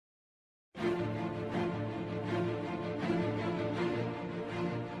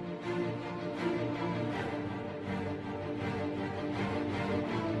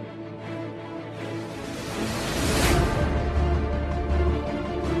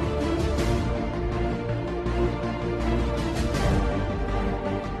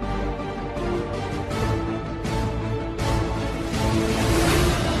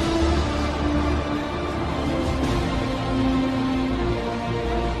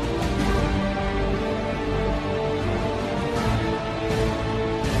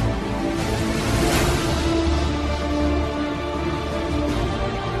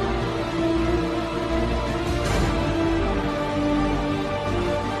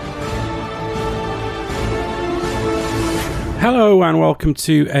Hello and welcome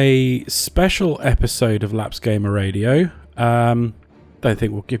to a special episode of Laps Gamer Radio. Don't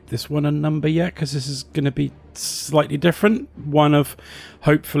think we'll give this one a number yet because this is going to be slightly different. One of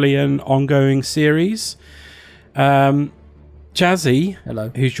hopefully an ongoing series. Jazzy,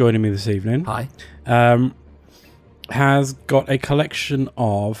 hello, who's joining me this evening, hi, has got a collection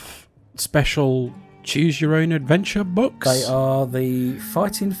of special choose your own adventure books. They are the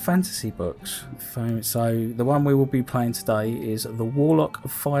fighting fantasy books. So the one we will be playing today is The Warlock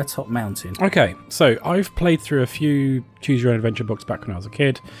of Firetop Mountain. Okay, so I've played through a few choose your own adventure books back when I was a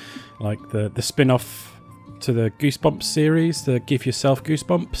kid, like the spin-off to the Goosebumps series, the Give Yourself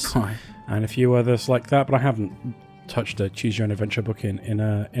Goosebumps, Hi. and a few others like that, but I haven't touched a choose your own adventure book in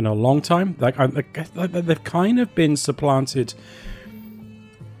a long time. Like they've kind of been supplanted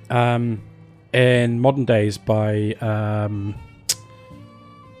in modern days by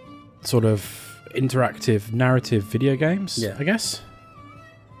sort of interactive narrative video games, I guess.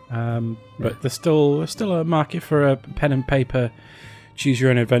 But there's still a market for a pen and paper choose your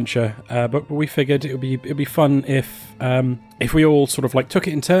own adventure. But we figured it'd be fun if we all sort of like took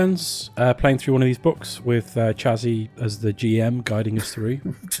it in turns, playing through one of these books with Chazzy as the GM guiding us through.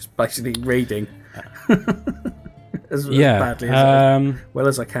 Just basically reading. As badly as well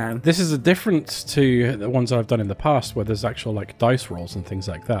as I can. This is a difference to the ones that I've done in the past, where there's actual like dice rolls and things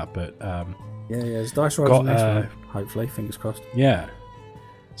like that. But there's dice rolls in this one. Hopefully, fingers crossed. Yeah.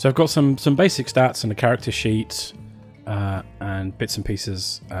 So I've got some basic stats and a character sheet, and bits and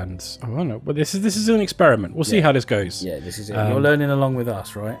pieces, and I don't know. But this is an experiment. We'll see how this goes. Yeah, this is it. You're learning along with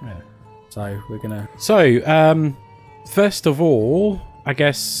us, right? Yeah. So we're gonna. So first of all, I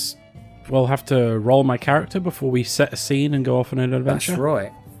guess we'll have to roll my character before we set a scene and go off on an adventure. That's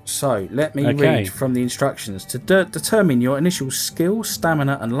right. So let me read from the instructions to determine your initial skill,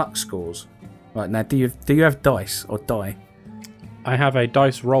 stamina, and luck scores. Right now, do you have dice or die? I have a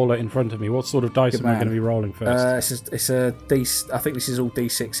dice roller in front of me. What sort of dice am I going to be rolling first? It's a D. I think this is all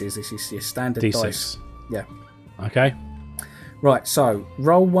D6s. This is your standard D6. dice. Yeah. Okay. Right. So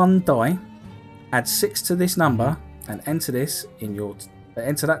roll one die, add 6 to this number, and enter this in your.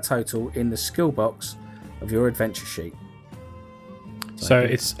 Enter that total in the skill box of your adventure sheet. So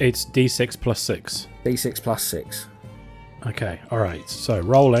it's D6 plus 6. D6 plus 6. Okay, alright. So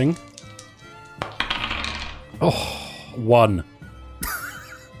rolling. Oh, 1.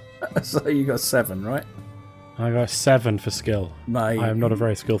 So you got 7, right? I got 7 for skill. Mate, I am not a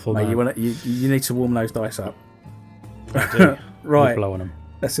very skillful man. You need to warm those dice up. I do. Right. Blowing them.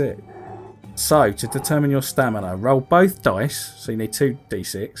 That's it. So, to determine your stamina, roll both dice. So you need 2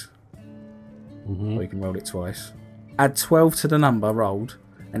 d6. Or you can roll it twice. Add 12 to the number rolled,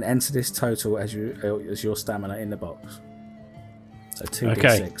 and enter this total as your stamina in the box. So 2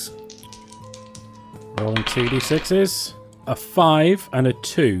 d6. Rolling 2 d6s. A 5 and a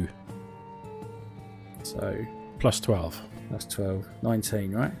 2. So plus 12. That's 12.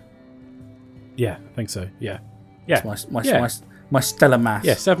 19, right? Yeah, I think so. Yeah. Yeah. That's my stellar maths.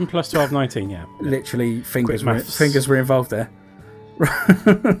 Yeah, 7 plus 12, 19, yeah. Literally, fingers were involved there.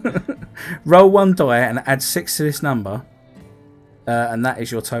 Roll one die and add 6 to this number, and that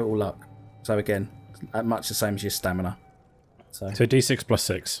is your total luck. So again, much the same as your stamina. So D6 plus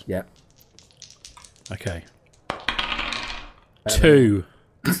 6. Yeah. Okay. 2.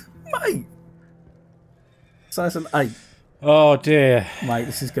 Mate! So that's an 8. Oh, dear. Mate,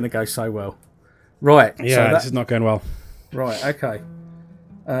 this is going to go so well. Right. Yeah, so this is not going well. Right, okay.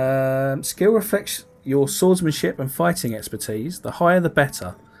 Skill reflects your swordsmanship and fighting expertise. The higher the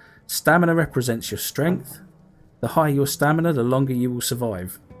better. Stamina represents your strength. The higher your stamina, the longer you will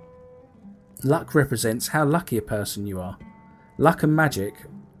survive. Luck represents how lucky a person you are. Luck and magic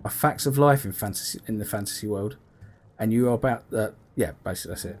are facts of life in the fantasy world. And you are about...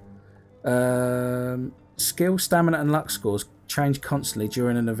 basically that's it. Skill, stamina and luck scores change constantly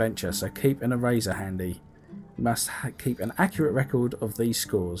during an adventure, so keep an eraser handy. You must keep an accurate record of these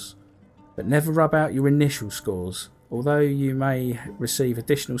scores, but never rub out your initial scores. Although you may receive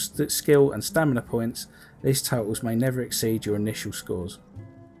additional skill and stamina points, these totals may never exceed your initial scores,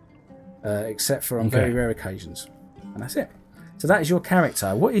 except for on very rare occasions. And that's it. So that is your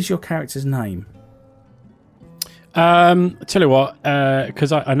character. What is your character's name? Tell you what,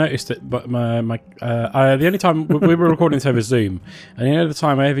 because I noticed that, but the only time we were recording this over Zoom, and the only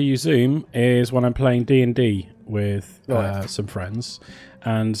time I ever use Zoom is when I'm playing D&D with some friends,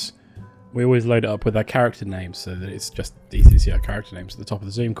 and we always load it up with our character names so that it's just easy to see our character names at the top of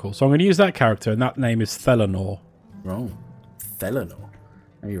the Zoom call. So I'm going to use that character, and that name is Thelanor. Oh, Thelanor.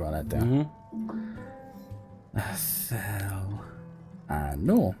 Let me write that down. Thelanor.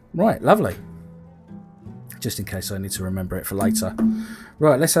 Right, lovely. just in case I need to remember it for later.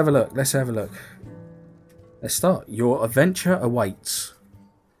 Right, let's have a look. Let's start. Your adventure awaits.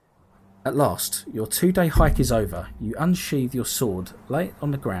 At last, your 2-day hike is over. You unsheathe your sword, lay it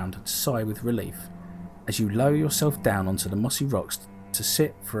on the ground, and sigh with relief as you lower yourself down onto the mossy rocks to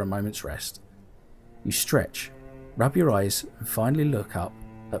sit for a moment's rest. You stretch, rub your eyes, and finally look up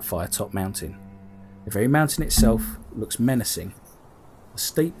at Firetop Mountain. The very mountain itself looks menacing. The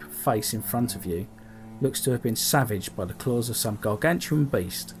steep face in front of you looks to have been savaged by the claws of some gargantuan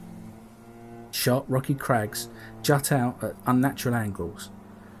beast. Sharp rocky crags jut out at unnatural angles.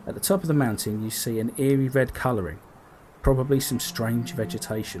 At the top of the mountain you see an eerie red colouring, probably some strange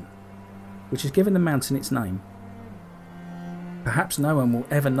vegetation, which has given the mountain its name. Perhaps no one will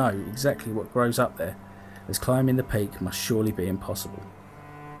ever know exactly what grows up there, as climbing the peak must surely be impossible.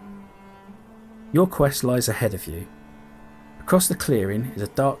 Your quest lies ahead of you. Across the clearing is a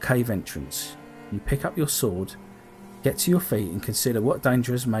dark cave entrance. You pick up your sword, get to your feet and consider what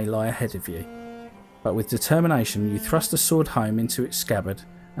dangers may lie ahead of you. But with determination you thrust the sword home into its scabbard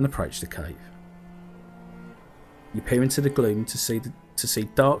and approach the cave. You peer into the gloom to see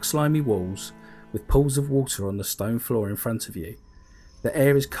dark slimy walls with pools of water on the stone floor in front of you. The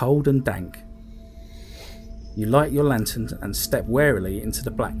air is cold and dank. You light your lantern and step warily into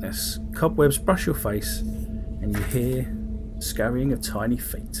the blackness. Cobwebs brush your face and you hear the scurrying of tiny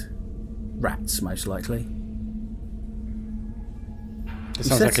feet. Rats, most likely. It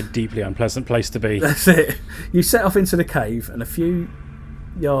sounds like a deeply unpleasant place to be. That's it. You set off into the cave and after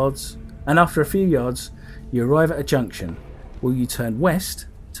a few yards you arrive at a junction. Will you turn west,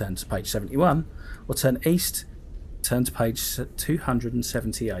 turn to page 71, or turn east, turn to page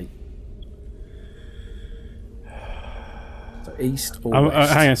 278? So east or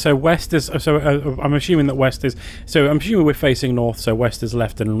west? Hang on. So west is. I'm assuming that west is. So I'm assuming we're facing north. So west is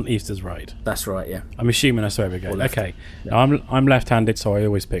left and east is right. That's right. Yeah. I'm assuming that's where we go. Okay. Yeah. Now, I'm left-handed, so I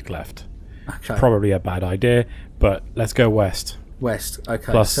always pick left. Okay. Probably a bad idea, but let's go west. West.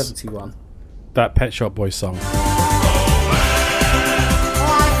 Okay. Plus 71. That Pet Shop Boys song.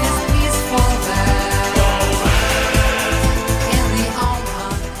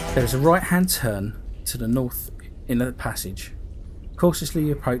 There is a right-hand turn to the north in the passage. Cautiously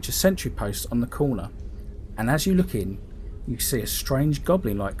you approach a sentry post on the corner, and as you look in, you see a strange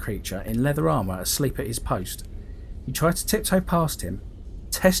goblin-like creature in leather armour asleep at his post. You try to tiptoe past him.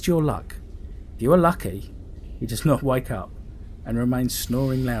 Test your luck. If you are lucky, he does not wake up and remains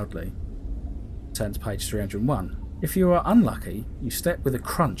snoring loudly. Turn to page 301. If you are unlucky, you step with a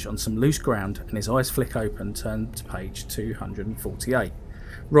crunch on some loose ground and his eyes flick open. Turn to page 248.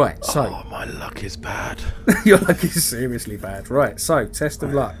 Right, so... Oh, my luck is bad. Your luck is seriously bad. Right, so, test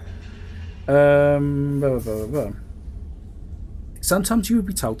of luck. Sometimes you will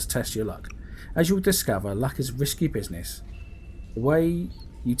be told to test your luck. As you will discover, luck is risky business. The way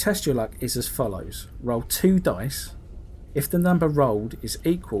you test your luck is as follows. Roll 2 dice. If the number rolled is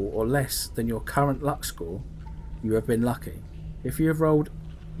equal or less than your current luck score, you have been lucky. If you have rolled,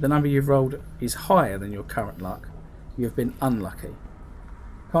 the number you've rolled is higher than your current luck, you have been unlucky.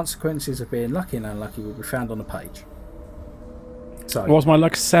 Consequences of being lucky and unlucky will be found on the page. So, was my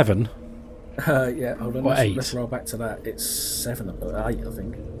luck 7? Yeah, hold on. Or 8? Let's roll back to that. It's 7 or 8, I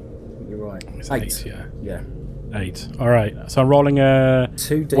think. You're right. It's 8. Yeah. Yeah. 8. All right. So I'm rolling a...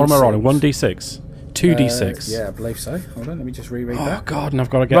 2d6. What am I rolling? 1d6? 2d6. Yeah, I believe so. Hold on, let me just reread that. Oh, God, and I've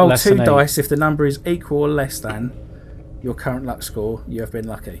got to get roll less 2 than 8. dice. If the number is equal or less than your current luck score, you have been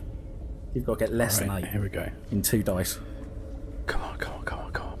lucky. You've got to get less than 8. Here we go. In 2 dice. Come on.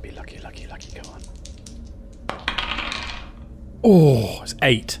 Be lucky. Come on. Oh, it's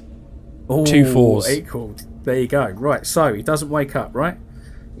 8. Oh, 2 4s. Equal. There you go. Right, so he doesn't wake up, right?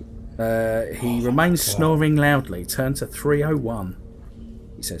 He remains snoring loudly. Turn to 301.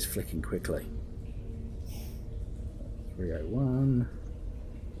 He says, flicking quickly. 301.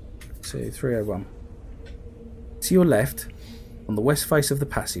 301. To your left, on the west face of the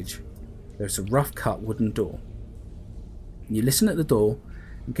passage, there is a rough-cut wooden door. You listen at the door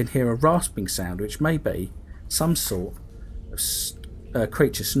and can hear a rasping sound, which may be some sort of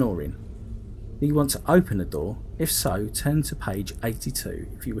creature snoring. Do you want to open the door? If so, turn to page 82.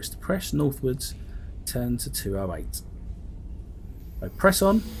 If you wish to press northwards, turn to 208. So press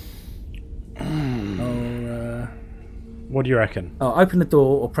on. What do you reckon? Open the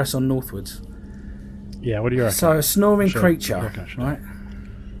door or press on northwards. Yeah, what do you reckon? So a snoring creature, Sure. right?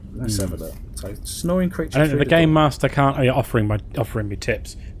 Let's have a look. So snoring creature. I don't know, the game master can't offering me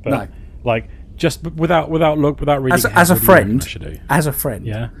tips, but No. like just without reading As a friend,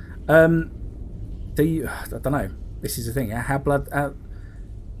 yeah. Do you? I don't know. This is the thing.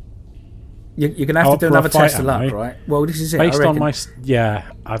 You're going to have to do another test of luck, right? Well, this is it. Based on my...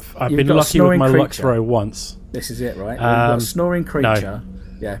 Yeah, I've been lucky with my luck throw once. This is it, right? You've got a snoring creature. No.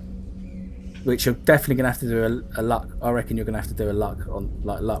 Yeah. Which you're definitely going to have to do a luck... I reckon you're going to have to do a luck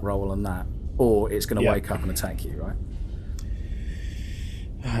roll on that. Or it's going to wake up and attack you, right?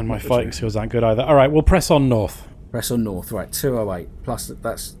 And my fighting skills aren't good either. All right, we'll press on north. Press on north, right. 208. Plus,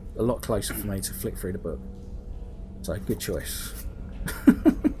 that's a lot closer for me to flick through the book. So, good choice.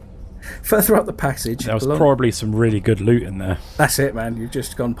 Further up the passage... There was probably some really good loot in there. That's it, man. You've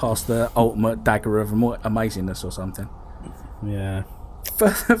just gone past the ultimate dagger of amazingness or something. Yeah.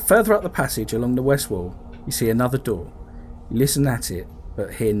 Further up the passage along the west wall, you see another door. You listen at it,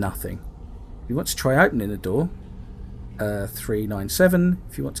 but hear nothing. If you want to try opening the door, 397.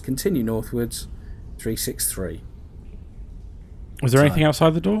 If you want to continue northwards, 363. Was there anything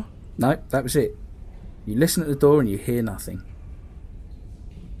outside the door? No, that was it. You listen at the door and you hear nothing.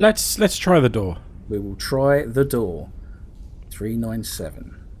 Let's try the door. We will try the door.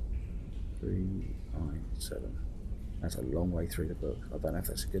 397. 397. That's a long way through the book. I don't know if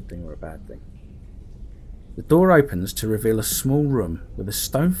that's a good thing or a bad thing. The door opens to reveal a small room with a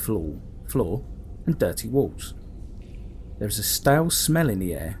stone floor and dirty walls. There is a stale smell in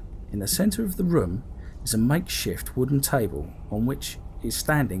the air. In the centre of the room is a makeshift wooden table on which is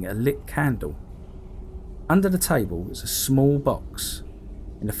standing a lit candle. Under the table is a small box.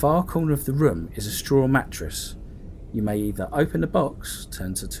 In the far corner of the room is a straw mattress. You may either open the box,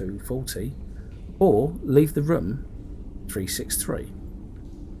 turn to 240, or leave the room, 363.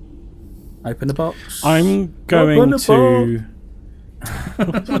 Open the box. I'm going to...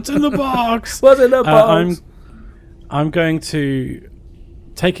 What's in the box? What's in the box? I'm going to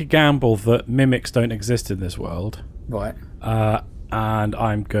take a gamble that mimics don't exist in this world. Right. And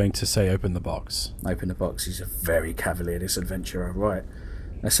I'm going to say open the box. Open the box. He's a very cavalier, this adventurer. Right.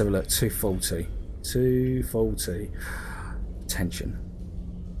 Let's have a look. 240. 240. Tension.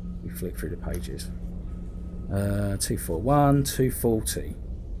 We flick through the pages. 241. 240.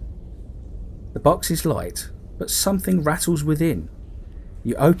 The box is light, but something rattles within.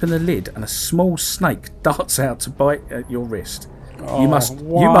 You open the lid and a small snake darts out to bite at your wrist. Oh, you must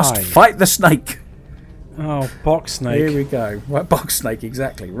fight the snake. Oh, box snake. Here we go. Right, box snake,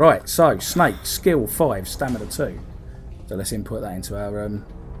 exactly. Right, so snake, skill 5, stamina 2. So let's input that into our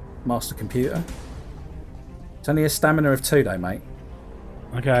master computer. It's only a stamina of 2 though, mate.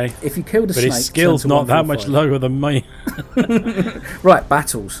 Okay. If you kill the snake... But his skill's not that much lower than mine. Right,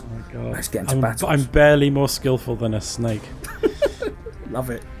 battles. Oh, God. Let's get into battles. I'm barely more skillful than a snake. Love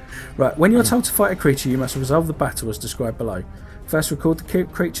it. Right, when you're told to fight a creature, you must resolve the battle as described below. First, record the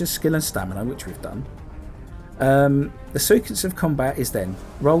creature's skill and stamina, which we've done. The sequence of combat is then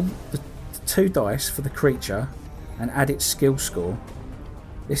roll the 2 dice for the creature and add its skill score.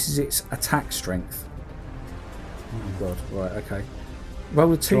 This is its attack strength. Oh God! Right, okay.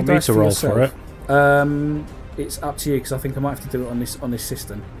 Roll the 2 dice for yourself. It's up to you because I think I might have to do it on this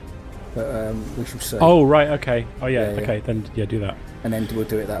system, but we shall see. Oh right, okay. Oh yeah, okay. Then do that. And then we'll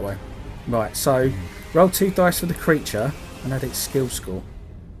do it that way. Right. So roll 2 dice for the creature and add its skill score,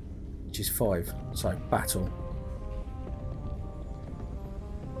 which is 5. So battle.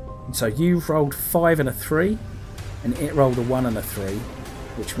 And so you've rolled 5 and a 3, and it rolled a 1 and a 3,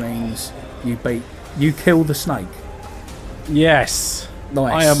 which means you kill the snake. Yes.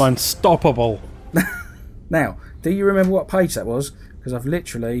 Nice. I am unstoppable. Now, do you remember what page that was? Because I've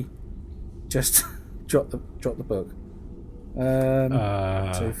literally just dropped the book.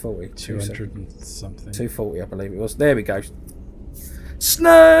 240. 200 and something. 240, I believe it was. There we go.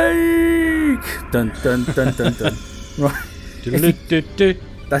 Snake! Dun dun dun dun dun. Right.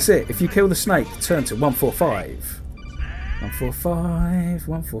 That's it. If you kill the snake, turn to 145. 145.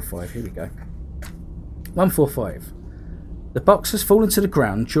 145. Here we go. 145. The box has fallen to the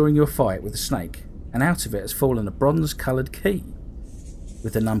ground during your fight with the snake, and out of it has fallen a bronze-coloured key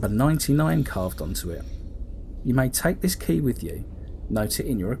with the number 99 carved onto it. You may take this key with you, note it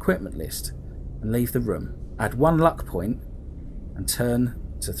in your equipment list, and leave the room. Add 1 luck point and turn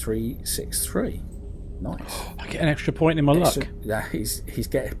to 363. Nice. I get an extra point in my luck. Yeah, he's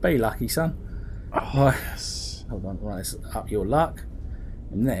getting. Be lucky, son. Oh, right. Yes. Hold on. Right, let's up your luck,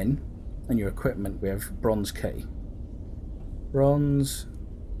 and then in your equipment we have bronze key. Bronze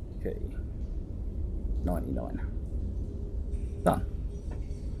key. 99. Done.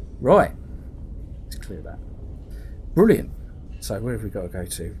 Right. Let's clear that. Brilliant. So where have we got to go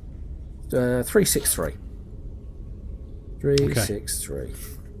to? 363. 363. Okay.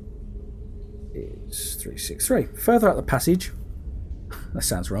 It's 363. Further up the passage. That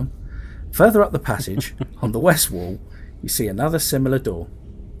sounds wrong. Further up the passage, on the west wall, you see another similar door.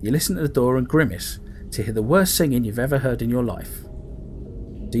 You listen to the door and grimace to hear the worst singing you've ever heard in your life.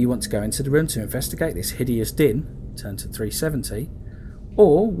 Do you want to go into the room to investigate this hideous din? Turn to 370.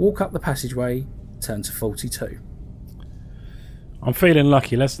 Or walk up the passageway, turn to 42. I'm feeling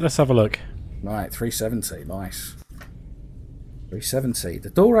lucky. Let's have a look. Right, 370. Nice. 370. The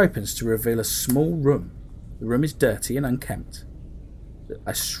door opens to reveal a small room. The room is dirty and unkempt.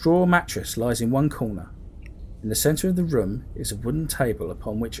 A straw mattress lies in one corner. In the centre of the room is a wooden table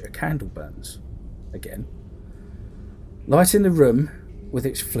upon which a candle burns. Again. Lighting the room with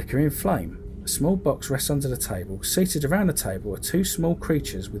its flickering flame. A small box rests under the table. Seated around the table are two small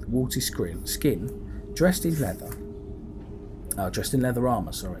creatures with warty skin, dressed in leather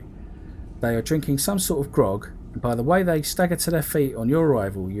armour, sorry. They are drinking some sort of grog, and by the way they stagger to their feet on your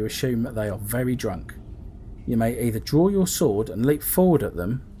arrival, you assume that they are very drunk. You may either draw your sword and leap forward at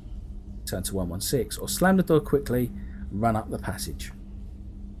them, turn to 116, or slam the door quickly and run up the passage.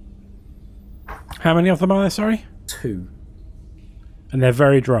 How many of them are there, sorry? 2. And they're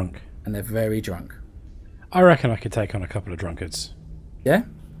very drunk. I reckon I could take on a couple of drunkards. Yeah?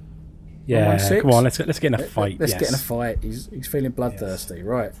 Yeah, come on, let's get in a fight. Let's get in a fight. He's feeling bloodthirsty, yes.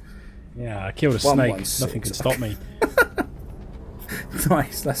 Right. Yeah, I killed a snake. Nothing can stop me.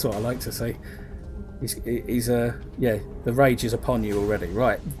 Nice, that's what I like to see. He's the rage is upon you already.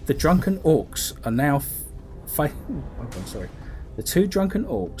 Right, the drunken orcs are now The 2 drunken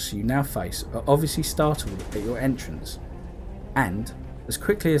orcs you now face are obviously startled at your entrance, and as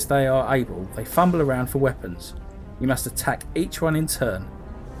quickly as they are able, they fumble around for weapons. You must attack each one in turn.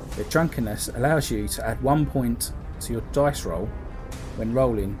 Their drunkenness allows you to add 1 point to your dice roll when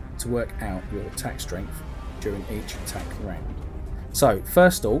rolling to work out your attack strength during each attack round. So,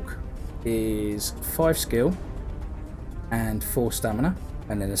 first orc is 5 skill and 4 stamina,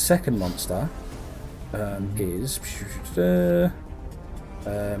 and then the second monster is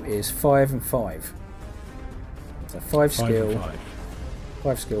 5 and 5. So 5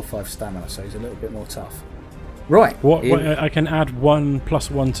 skill, 5 stamina. So he's a little bit more tough. Right. What I can add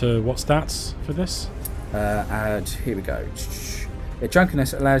 1+1 to what stats for this? Here we go. Their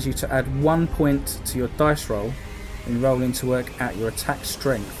drunkenness allows you to add 1 point to your dice roll in rolling to work out your attack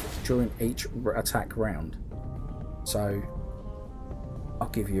strength during each attack round. So I'll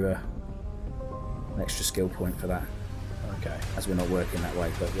give you an extra skill point for that. Okay. As we're not working that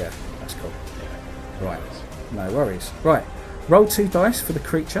way, but yeah, that's cool. Yeah. Right. No worries. Right. Roll 2 dice for the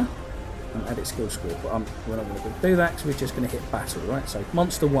creature and add its skill score, but we're not going to do that because we're just going to hit battle, right? So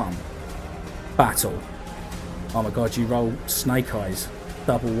monster 1, battle. Oh my god, you roll snake eyes,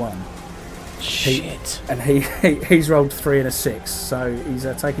 double 1. Shit. He's rolled 3 and a 6, so he's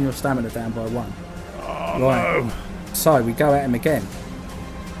taking your stamina down by 1. Oh right. No. So we go at him again.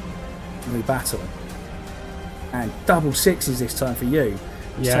 We battle. And double 6s this time for you.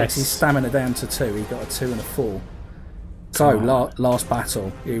 Which takes his stamina down to 2. He got a 2 and a 4. So last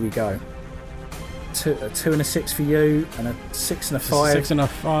battle. Here we go. A 2 and a 6 for you, and a 6 and a 5. 6 and a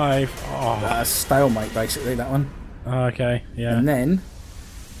 5. Oh. That's stalemate basically, that one. Okay, yeah. And then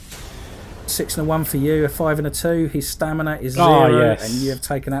 6 and a 1 for you, a 5 and a 2. His stamina is 0, and you have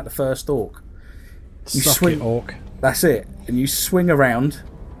taken out the first orc. You swing, orc. That's it. And you swing around,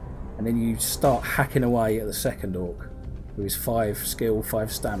 and then you start hacking away at the second orc, who is 5 skill,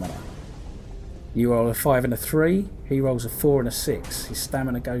 5 stamina. You roll a 5 and a 3. He rolls a 4 and a 6. His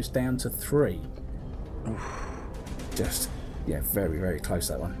stamina goes down to 3. Just, very, very close,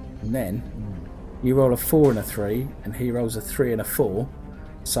 that one. And then you roll a 4 and a 3, and he rolls a 3 and a 4.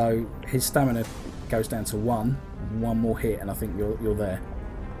 So his stamina goes down to 1. One more hit, and I think you're there.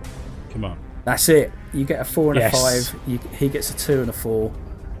 Come on. That's it. You get a 4 and a 5. He gets a 2 and a 4.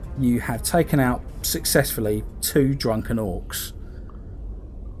 You have taken out successfully 2 drunken orcs.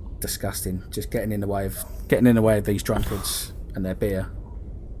 Disgusting. Just getting in the way of these drunkards and their beer.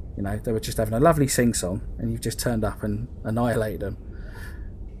 You know, they were just having a lovely sing-song, and you've just turned up and annihilated them.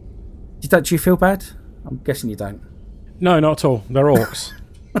 Do you feel bad? I'm guessing you don't. No, not at all. They're orcs.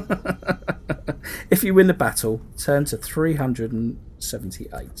 If you win the battle, turn to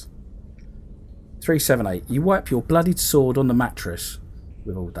 378. 378. You wipe your bloodied sword on the mattress.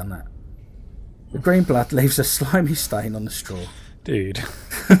 We've all done that. The green blood leaves a slimy stain on the straw. Dude.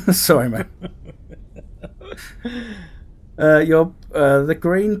 Sorry, man. The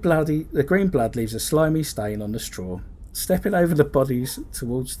green blood leaves a slimy stain on the straw. Stepping over the bodies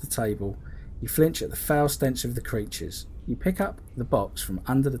towards the table, you flinch at the foul stench of the creatures. You pick up the box from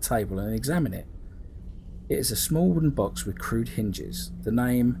under the table and examine it. It is a small wooden box with crude hinges. The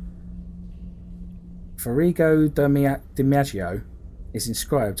name Farigo DiMaggio is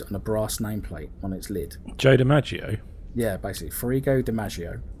inscribed on a brass nameplate on its lid. Joe DiMaggio? Yeah, basically. Frigo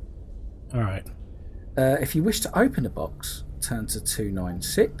DiMaggio. All right. If you wish to open the box, turn to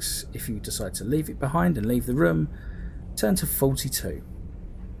 296. If you decide to leave it behind and leave the room, turn to 42.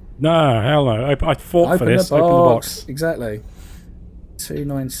 No, hell no. I fought for this. Open the box. Exactly.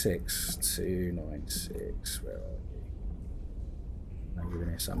 296. 296. Where are you? No, you're in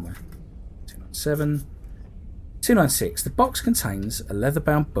here somewhere. 297. 296. The box contains a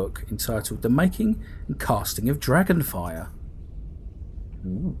leather-bound book entitled The Making and Casting of Dragonfire.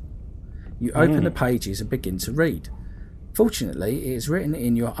 Ooh. You open the pages and begin to read. Fortunately, it is written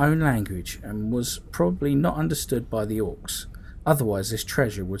in your own language and was probably not understood by the orcs. Otherwise, this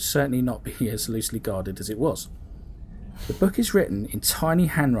treasure would certainly not be as loosely guarded as it was. The book is written in tiny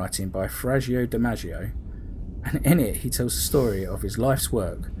handwriting by Frigo DiMaggio, and in it he tells the story of his life's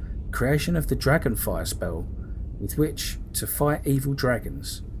work, creation of the Dragonfire spell, with which to fight evil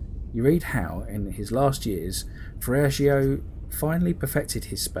dragons. You read how, in his last years, Frigo finally perfected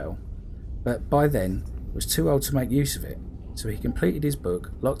his spell, but by then was too old to make use of it, so he completed his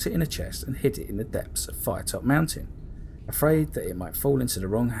book, locked it in a chest, and hid it in the depths of Firetop Mountain, afraid that it might fall into the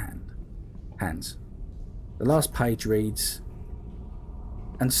wrong hands. The last page reads,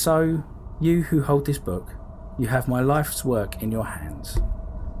 "And so, you who hold this book, you have my life's work in your hands.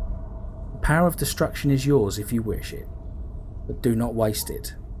 The power of destruction is yours if you wish it, but do not waste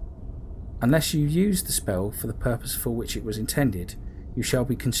it. Unless you use the spell for the purpose for which it was intended, you shall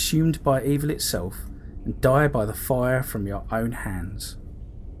be consumed by evil itself and die by the fire from your own hands.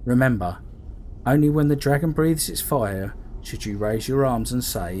 Remember, only when the dragon breathes its fire should you raise your arms and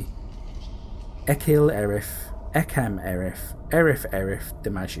say, Ekil Erif, Ekam Erif, Erif Erif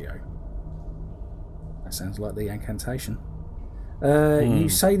DiMaggio." That sounds like the incantation. You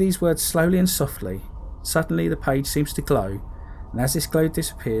say these words slowly and softly. Suddenly the page seems to glow, and as this glow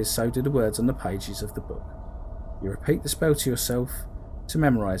disappears, so do the words on the pages of the book. You repeat the spell to yourself to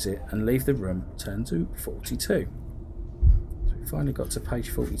memorise it and leave the room. Turn to 42. So we finally got to page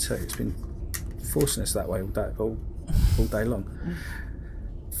 42. It's been forcing us that way all day long.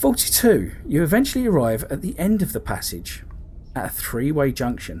 42. You eventually arrive at the end of the passage at a three-way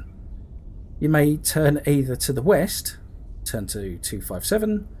junction. You may turn either to the west, turn to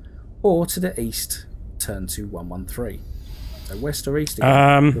 257, or to the east, turn to 113. So west or east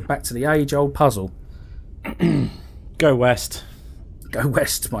again. We're back to the age-old puzzle. Go west. Go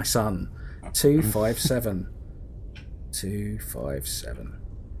west, my son. 257. 257.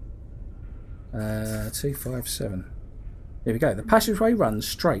 257. Here we go. The passageway runs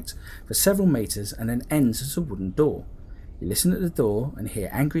straight for several metres and then ends at a wooden door. You listen at the door and hear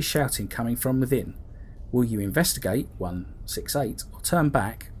angry shouting coming from within. Will you investigate 168 or turn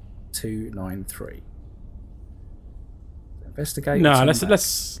back 293? Investigate. No,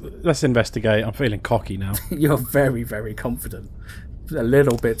 let's investigate. I'm feeling cocky now. You're very, very confident. A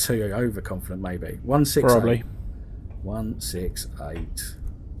little bit too overconfident, maybe. 168. Probably. 168.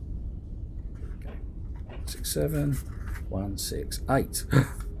 Okay. 167. 168.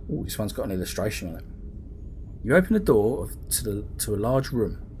 Oh, this one's got an illustration on it. You open the door to a large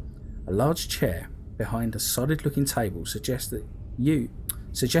room. A large chair behind a solid-looking table suggests to you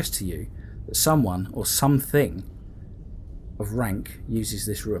that someone or something of rank uses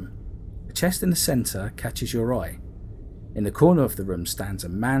this room. A chest in the centre catches your eye. In the corner of the room stands a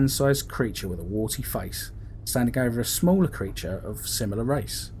man-sized creature with a warty face, standing over a smaller creature of similar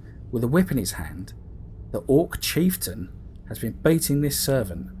race. With a whip in his hand, the orc chieftain has been beating this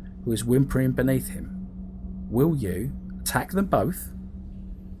servant, who is whimpering beneath him. Will you attack them both?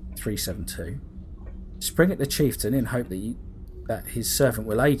 372. Spring at the chieftain in hope that his servant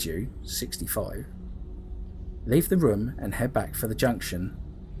will aid you? 65. Leave the room and head back for the junction.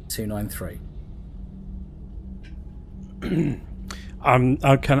 293.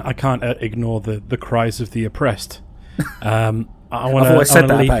 I can't ignore the cries of the oppressed. I want I've always said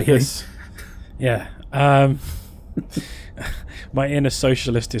that leave about you. this. Yeah. My inner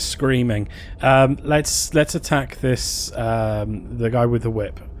socialist is screaming. Let's attack this the guy with the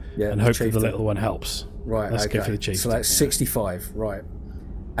whip, and hope that the little one helps. Right. Let's okay. go for the chieftain. So that's 65. Right.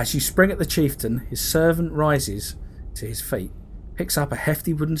 As you spring at the chieftain, his servant rises to his feet, picks up a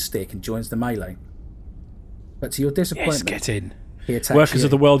hefty wooden stick, and joins the melee. But to your disappointment, Yes, get in. he attacks Workers you.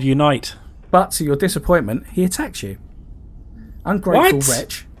 of the world unite. But to your disappointment, he attacks you. Ungrateful What?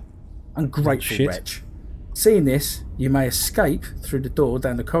 wretch. Ungrateful Shit. wretch. Seeing this, you may escape through the door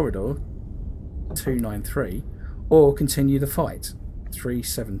down the corridor, 293, or continue the fight,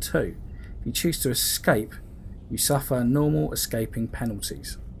 372. If you choose to escape, you suffer normal escaping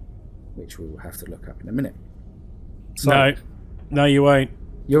penalties, which we will have to look up in a minute. So, No, you won't.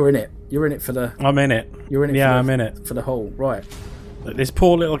 you're in it. You're in it for the. I'm in it. You're in it. Yeah, for I'm in it for the haul. Right. This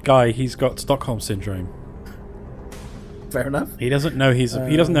poor little guy. He's got Stockholm syndrome. Fair enough. He doesn't know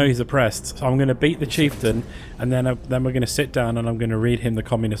he's oppressed. So I'm going to beat the chieftain, and then we're going to sit down and I'm going to read him the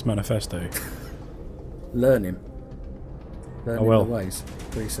Communist Manifesto. Learn him. Learn him will. the ways.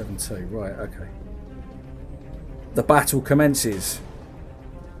 372. Right. Okay. The battle commences.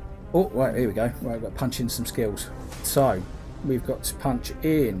 Oh, right, here we go. Right, we've got to punch in some skills. So, we've got to punch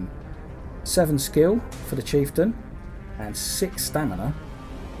in 7 skill for the chieftain and 6 stamina.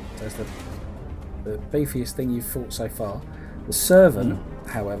 That's the beefiest thing you've fought so far. The servant,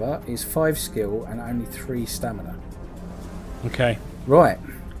 however, is 5 skill and only 3 stamina. Okay. Right.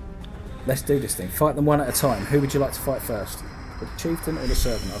 Let's do this thing. Fight them one at a time. Who would you like to fight first? The chieftain or the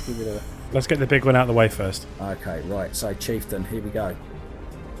servant? I'll give you the... Let's get the big one out of the way first. Okay, right. So, chieftain, here we go.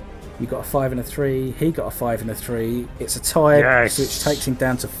 You got a 5 and a 3. He got a 5 and a 3. It's a tie, yes. which takes him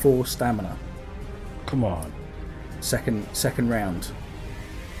down to 4 stamina. Come on. Second round.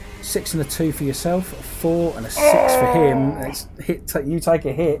 6 and a 2 for yourself. A 4 and a 6 for him. It's you take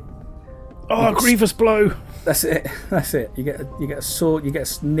a hit. Oh, grievous blow. That's it. That's it. You get a sword. You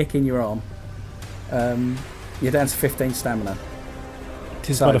get a nick in your arm. You're down to 15 stamina.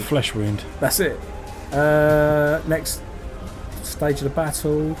 Tis but a flesh wound. That's it. Next stage of the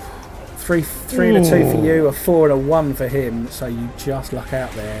battle. 3 and a 2 for you, a 4 and a 1 for him. So you just luck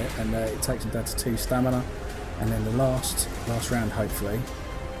out there, and it takes him down to 2 stamina. And then the last round, hopefully.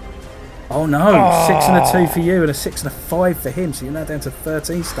 Oh no! 6 and a 2 for you, and a 6 and a 5 for him. So you're now down to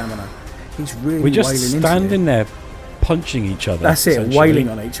 13 stamina. He's really. We're just wailing standing there, punching each other. That's it. Wailing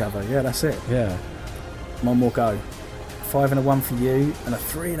on each other. Yeah, that's it. Yeah. One more go. 5 and a 1 for you, and a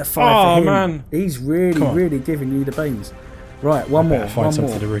 3 and a 5 for him. Oh man! He's really giving you the beans. Right, one more. Find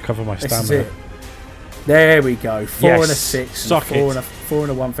something to recover my stamina. This is it. There we go. 4 yes. and a 6, and a 4 and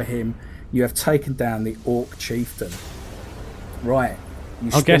a 1 for him. You have taken down the Orc Chieftain. Right.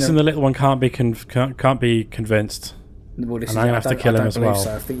 I'm guessing the little one can't be convinced. Well, and I'm going to have to kill him as well.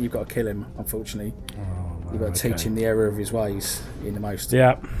 So I think you've got to kill him, unfortunately. You've got to teach him the error of his ways in the most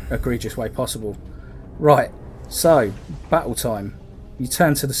egregious way possible. Right. So, battle time. You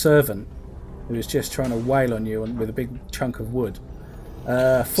turn to the servant, who is just trying to wail on you with a big chunk of wood.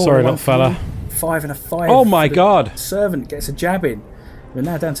 4 Sorry, little fella. 5 and a 5. Oh my god! Servant gets a jab in. You're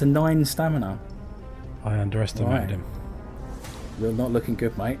now down to 9 stamina. I underestimated him. You're not looking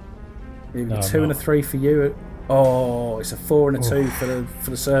good, mate. No, 2 and a 3 for you. Oh, it's a 4 and a 2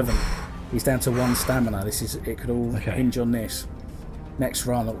 for the servant. He's down to 1 stamina. It could all hinge on this. Next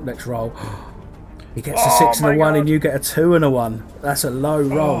roll. He gets a 6 and a 1, and you get a 2 and a 1. That's a low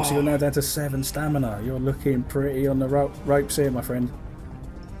roll, so you're now down to 7 stamina. You're looking pretty on the ropes here, my friend.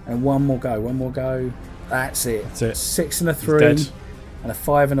 And one more go. That's it. 6 and a 3, and a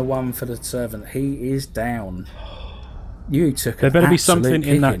 5 and a 1 for the servant. He is down. You took. There better be something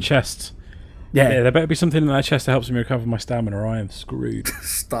in that chest. Yeah, there better be something in that chest that helps me recover my stamina, or I am screwed.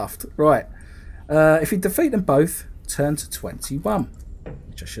 Stuffed. Right. If you defeat them both, turn to 21,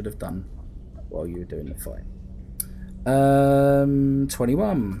 which I should have done while you were doing the fight.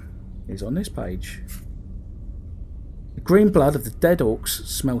 21 is on this page. The green blood of the dead orcs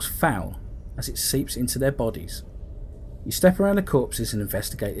smells foul as it seeps into their bodies. You step around the corpses and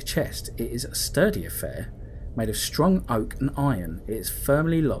investigate the chest. It is a sturdy affair, made of strong oak and iron. It is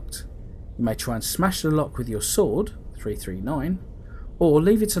firmly locked. You may try and smash the lock with your sword, 339, or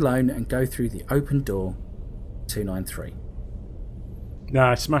leave it alone and go through the open door, 293.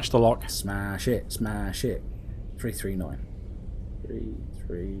 Nah, smash the lock. Smash it. 339.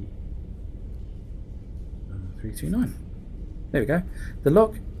 329. There we go. The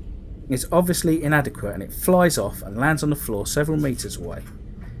lock is obviously inadequate, and it flies off and lands on the floor several metres away.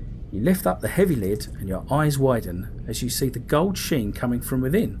 You lift up the heavy lid and your eyes widen as you see the gold sheen coming from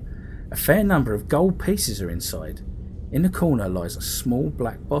within. A fair number of gold pieces are inside. In the corner lies a small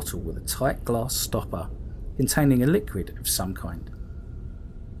black bottle with a tight glass stopper containing a liquid of some kind.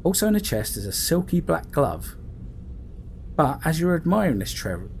 Also in the chest is a silky black glove. But as you're admiring this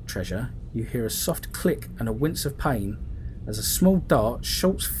treasure, you hear a soft click and a wince of pain as a small dart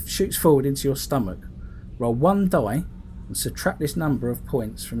shoots forward into your stomach. Roll 1 die and subtract this number of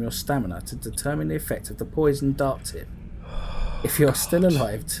points from your stamina to determine the effect of the poison dart tip. If you're still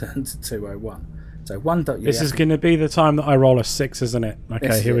alive, turn to 201. So 1 die. This is going to be the time that I roll a 6, isn't it?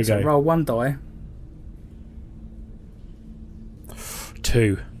 Okay, here we go. So roll 1 die.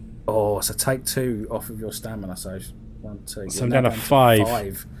 2. Oh, so take 2 off of your stamina. So 1, 2. So I'm down to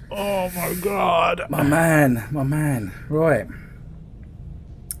 5. Oh my god. My man. Right.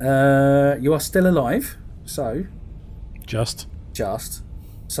 You are still alive. So. Just.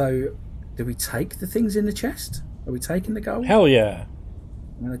 So do we take the things in the chest? Are we taking the gold? Hell yeah.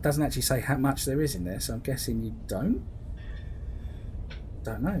 Well, it doesn't actually say how much there is in there, so I'm guessing you don't.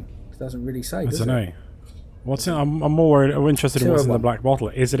 Don't know. It doesn't really say. I don't know. What's in? I'm more interested in what's in the black bottle.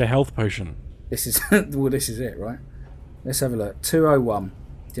 Is it a health potion? This is well. This is it, right? Let's have a look. 201.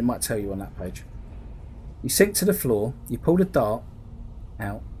 It might tell you on that page. You sink to the floor. You pull the dart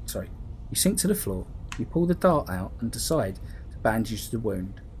out. Sorry. You sink to the floor. You pull the dart out and decide to bandage the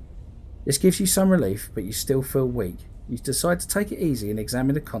wound. This gives you some relief, but you still feel weak. You decide to take it easy and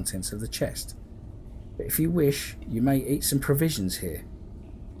examine the contents of the chest. But if you wish, you may eat some provisions here.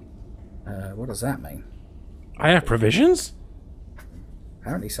 What does that mean? I have provisions?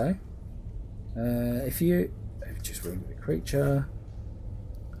 Apparently so. If you just remove the creature.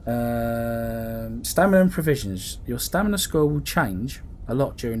 Stamina and provisions. Your stamina score will change a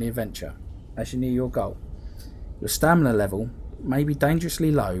lot during the adventure as you near your goal. Your stamina level may be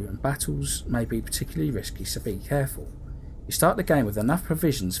dangerously low and battles may be particularly risky, so be careful. You start the game with enough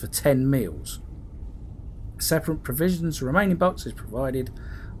provisions for 10 meals. A separate provisions remaining box is provided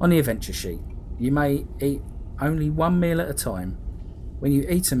on the adventure sheet. You may eat only one meal at a time. When you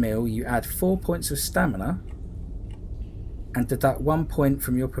eat a meal, you add 4 points of stamina and deduct 1 point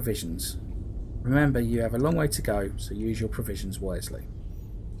from your provisions. Remember, you have a long way to go, so use your provisions wisely.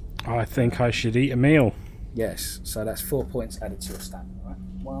 I think I should eat a meal. Yes, so that's 4 points added to your stamina, right?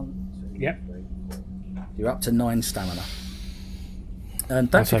 1, 2, Yep. 3, 4. You're up to 9 stamina.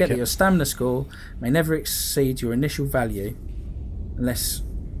 And don't forget that your stamina score may never exceed your initial value unless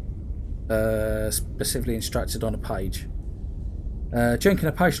specifically instructed on a page. Drinking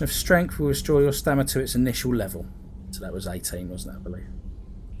a potion of strength will restore your stamina to its initial level. So that was 18, wasn't it, I believe?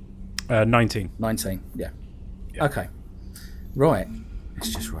 19. 19, yeah. Okay. Right.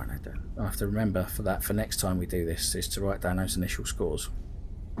 Let's just write that down. I have to remember for next time we do this is to write down those initial scores.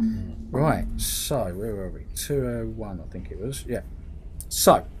 Right, so where were we? 201, I think it was. Yeah.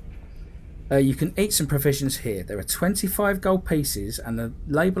 So, you can eat some provisions here. There are 25 gold pieces, and the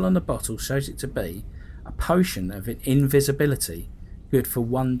label on the bottle shows it to be a potion of invisibility, good for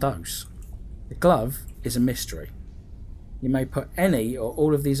 1 dose. The glove is a mystery. You may put any or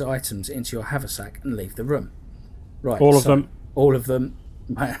all of these items into your haversack and leave the room. Right. All of them? All of them.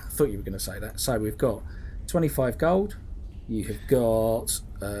 I thought you were going to say that. So we've got 25 gold, you have got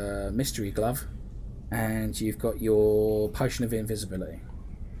mystery glove, and you've got your potion of invisibility.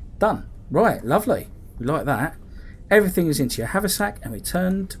 Done. Right, lovely. We like that. Everything is into your haversack, and we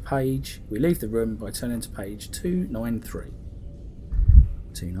leave the room by turning to page 293.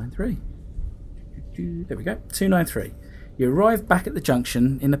 293. There we go. 293. You arrive back at the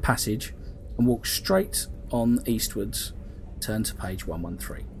junction in the passage and walk straight on eastwards. Turn to page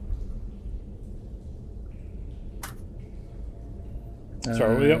 113. Sorry,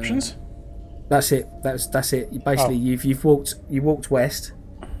 what were the options? That's it. That's it. Basically, you've walked west.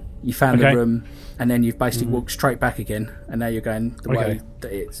 You found the room, and then you've basically walked straight back again, and now you're going the way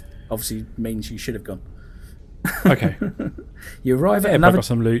that it obviously means you should have gone. Okay. You arrive at I another. got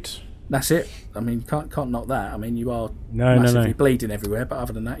some loot. That's it. I mean, you can't knock that. I mean, you are no, massively bleeding everywhere, but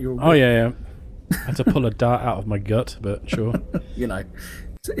other than that, you're all good. Oh yeah. I had to pull a dart out of my gut, but sure. You know,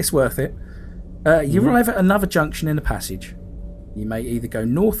 it's worth it. You arrive at another junction in the passage. You may either go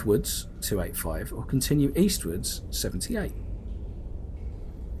northwards, 285, or continue eastwards, 78.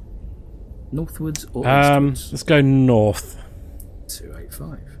 Northwards or eastwards? Let's go north.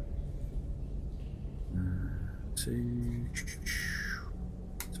 285.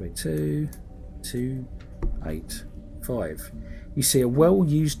 282, 285. You see a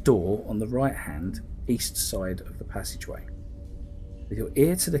well-used door on the right-hand east side of the passageway. With your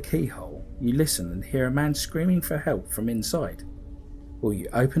ear to the keyhole, you listen and hear a man screaming for help from inside. Will you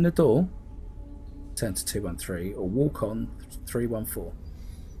open the door, turn to 213, or walk on 314?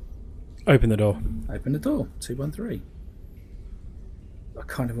 Open the door. Open the door, 213. I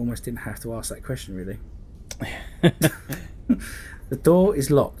kind of almost didn't have to ask that question, really. The door is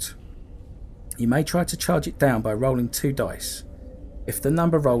locked. You may try to charge it down by rolling 2 dice. If the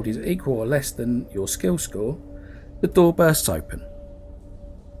number rolled is equal or less than your skill score, the door bursts open.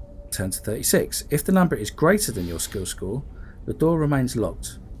 Turn to 36. If the number is greater than your skill score, the door remains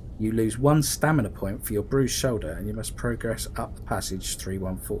locked. You lose 1 stamina point for your bruised shoulder, and you must progress up the passage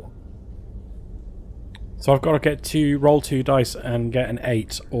 314. So I've got to roll 2 dice and get an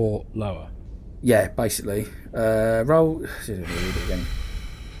 8 or lower. Yeah, basically. Roll 2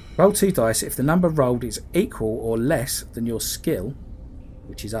 dice. If the number rolled is equal or less than your skill,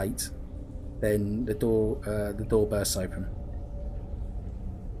 which is 8, then the door bursts open.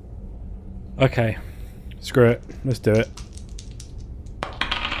 Okay, screw it. Let's do it.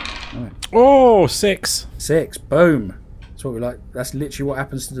 Right. Oh, 6. 6. Boom. That's what we like. That's literally what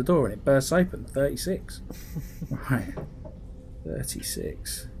happens to the door, and it bursts open. 36. Right.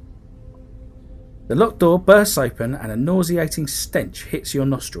 36. The locked door bursts open, and a nauseating stench hits your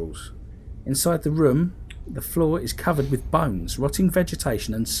nostrils. Inside the room, the floor is covered with bones, rotting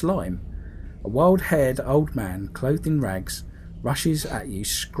vegetation, and slime. A wild-haired old man, clothed in rags, rushes at you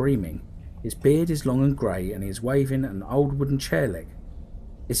screaming. His beard is long and grey, and he is waving an old wooden chair leg.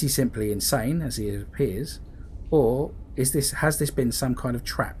 Is he simply insane, as he appears, or has this been some kind of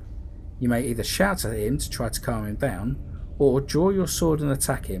trap? You may either shout at him to try to calm him down, or draw your sword and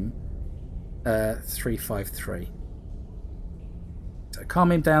attack him. 353. So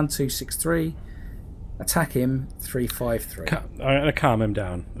calm him down 263. Attack him 353. I'm going to calm him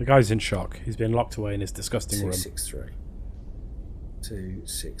down. The guy's in shock. He's been locked away in his disgusting 263.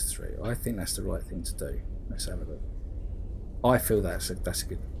 263. I think that's the right thing to do. Let's have a look. I feel that's a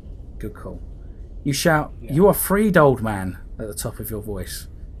good call. You shout, "You are freed, old man," at the top of your voice.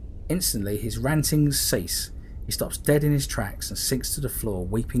 Instantly, his rantings cease. He stops dead in his tracks and sinks to the floor,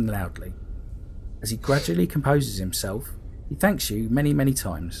 weeping loudly. As he gradually composes himself, he thanks you many, many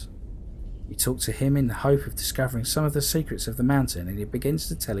times. You talk to him in the hope of discovering some of the secrets of the mountain, and he begins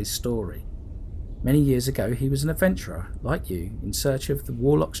to tell his story. Many years ago, he was an adventurer, like you, in search of the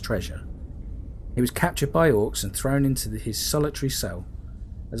warlock's treasure. He was captured by orcs and thrown into his solitary cell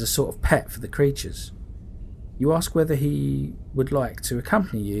as a sort of pet for the creatures. You ask whether he would like to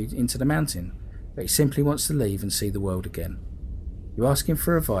accompany you into the mountain, but he simply wants to leave and see the world again. You ask him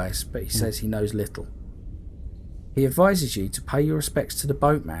for advice, but he says he knows little. He advises you to pay your respects to the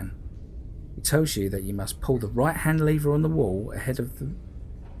boatman. He tells you that you must pull the right-hand lever on the wall ahead of the...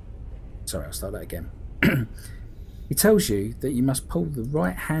 Sorry, I'll start that again. He tells you that you must pull the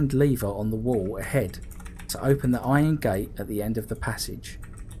right-hand lever on the wall ahead to open the iron gate at the end of the passage.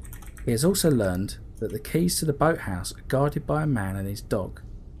 He has also learned that the keys to the boathouse are guarded by a man and his dog.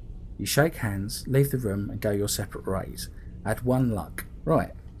 You shake hands, leave the room, and go your separate ways. Add 1 luck.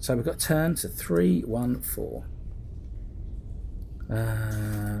 Right, so we've got turn to 314.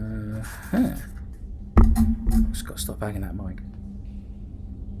 Just got to stop banging that mic.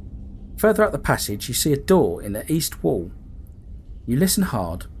 Further up the passage, you see a door in the east wall. You listen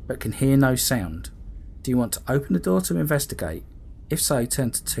hard, but can hear no sound. Do you want to open the door to investigate? If so,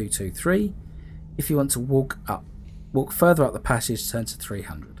 turn to 223. If you want to walk walk further up the passage, turn to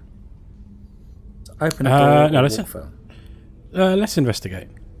 300. So open the door. No, let's investigate.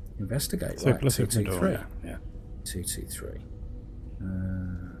 Investigate. So right. let's open the door. 223. Yeah. 223.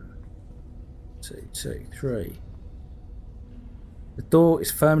 223. The door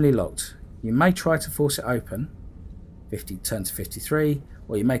is firmly locked. You may try to force it open. Turn to 53,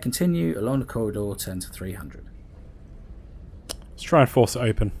 or you may continue along the corridor. Turn to 300. Let's try and force it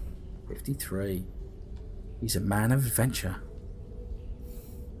open. 53. He's a man of adventure.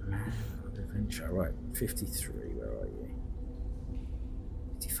 Man of adventure. Right, 53. Where are you?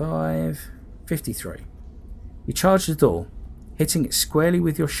 55. 53. You charge the door, hitting it squarely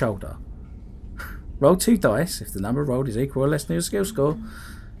with your shoulder. Roll 2 dice. If the number rolled is equal or less than your skill score,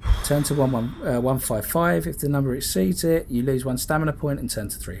 turn to 155. If the number exceeds it, you lose 1 stamina point and turn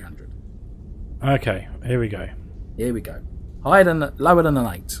to 300. Okay, here we go. Here we go. Lower than an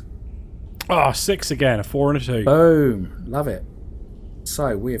 8. Oh, 6 again. A 4 and a 2. Boom. Love it.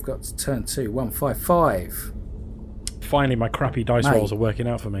 So we have got to turn to 155. Finally, my crappy dice rolls are working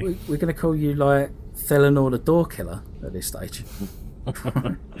out for me. We're going to call you like Thelanor the Door Killer at this stage.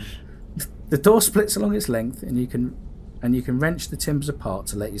 The door splits along its length, and you can wrench the timbers apart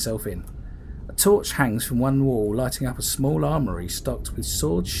to let yourself in. A torch hangs from one wall, lighting up a small armoury stocked with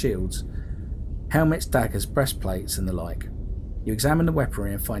swords, shields, helmets, daggers, breastplates, and the like. You examine the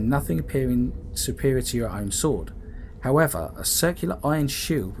weaponry and find nothing appearing superior to your own sword. However, a circular iron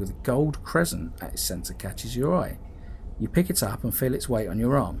shield with a gold crescent at its centre catches your eye. You pick it up and feel its weight on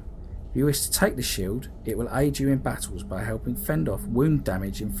your arm. If you wish to take the shield, it will aid you in battles by helping fend off wound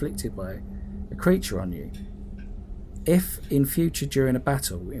damage inflicted by a creature on you. If in future during a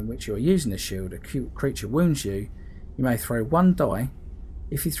battle in which you are using the shield, a creature wounds you, you may throw 1 die.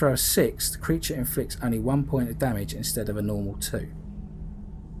 If you throw a 6, the creature inflicts only 1 point of damage instead of a normal 2.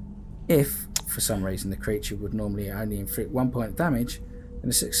 If, for some reason, the creature would normally only inflict 1 point of damage, then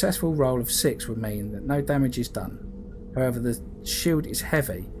a successful roll of 6 would mean that no damage is done. However, the shield is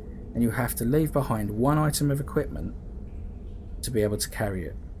heavy, and you have to leave behind 1 item of equipment to be able to carry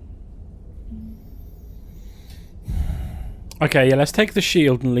it. Okay, yeah, let's take the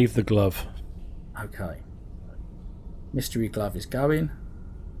shield and leave the glove. Okay. Mystery glove is going.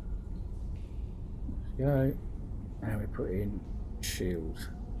 Let's go. And we put in shield.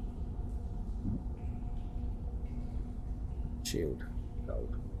 Shield.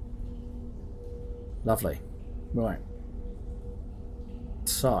 Gold. Lovely. Right.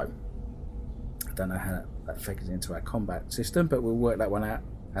 So, I don't know how that figures into our combat system, but we'll work that one out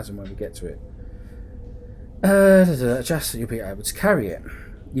as and when we get to it. Just so you'll be able to carry it.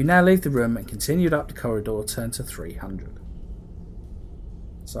 You now leave the room and continue up the corridor, turn to 300.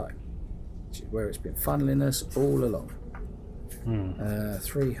 So, which is where it's been funneling us all along.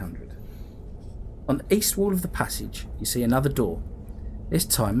 300. On the east wall of the passage, you see another door, this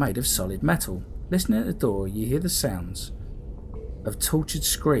time made of solid metal. Listening at the door, you hear the sounds of tortured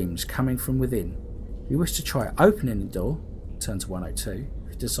screams coming from within. If you wish to try opening the door, turn to 102.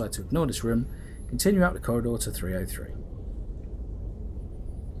 If you decide to ignore this room, continue up the corridor to 303.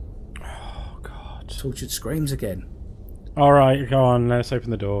 Oh, God. Tortured screams again. Alright, go on, let's open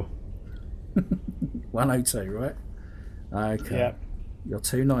the door. 102, right? Okay. Yep. You're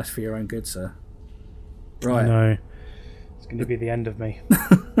too nice for your own good, sir. Right. No. It's going to be the end of me.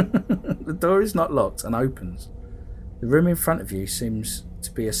 The door is not locked and opens. The room in front of you seems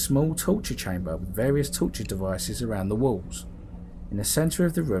to be a small torture chamber with various torture devices around the walls. In the centre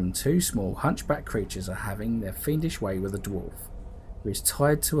of the room, two small hunchback creatures are having their fiendish way with a dwarf, who is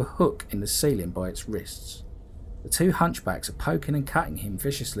tied to a hook in the ceiling by its wrists. The two hunchbacks are poking and cutting him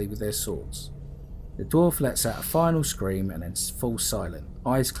viciously with their swords. The dwarf lets out a final scream and then falls silent,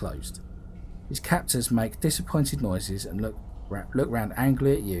 eyes closed. His captors make disappointed noises and look round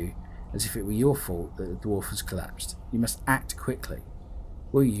angrily at you as if it were your fault that the dwarf has collapsed. You must act quickly.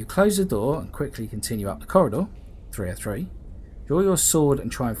 Will you close the door and quickly continue up the corridor? 303. Draw your sword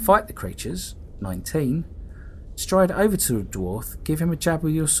and try and fight the creatures? 19. Stride over to the dwarf, give him a jab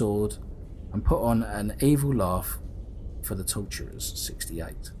with your sword, and put on an evil laugh for the torturers?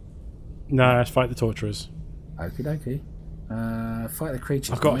 68. No, let's fight the torturers. Okie dokie. Fight the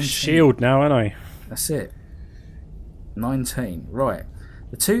creatures. I've got 19. a shield now, haven't I? That's it. 19. Right.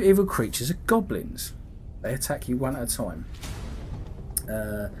 The two evil creatures are goblins. They attack you one at a time.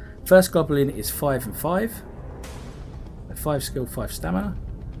 First goblin is 5 and 5. 5 skill, 5 stamina.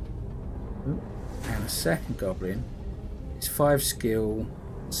 Ooh. And the second goblin is 5 skill,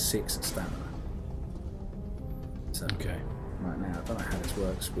 6 stamina. So, Okay. right now, I don't know how this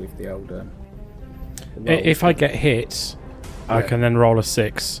works with the old... If I get hit, I can then roll a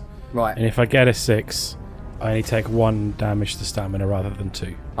 6. Right. And if I get a 6, I only take 1 damage to stamina rather than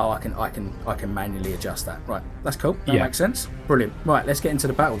 2. Oh, I can manually adjust that. Right, that's cool. That Yeah. makes sense. Brilliant. Right, let's get into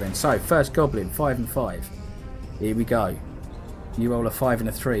the battle then. So, first goblin, 5 and 5. Here we go. You roll a 5 and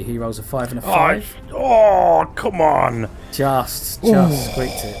a 3. He rolls a 5 and a 5. Oh, come on! Just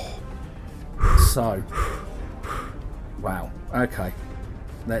squeaked it. So, wow. Okay,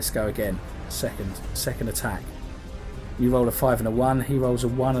 let's go again. Second attack. You roll a 5 and a 1. He rolls a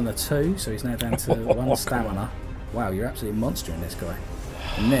 1 and a 2, so he's now down to 1 stamina. Wow, you're absolutely monstering this guy.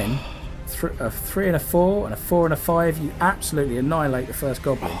 And then a 3 and a 4 and a 4 and a 5. You absolutely annihilate the first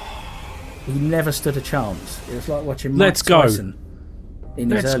goblin. He never stood a chance. It was like watching Mike Tyson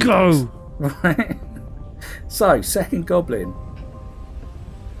in his early days. Right. So, second goblin.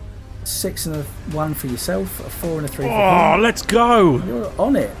 6 and a 1 for yourself. A 4 and a 3 for him. Oh, let's go! You're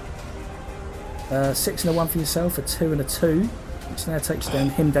on it. 6 and a 1 for yourself. A 2 and a 2, which now takes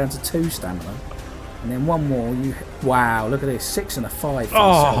him down to 2 stamina. And then one more. Wow! Look at this. 6 and a 5 for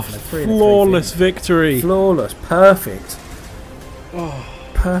yourself. And a 3 and a 3 flawless victory! Flawless. Perfect.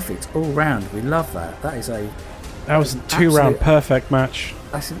 Perfect all round. We love that. That was a 2-round perfect match.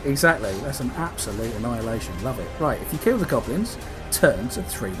 That's an absolute annihilation. Love it. Right, if you kill the goblins, turn to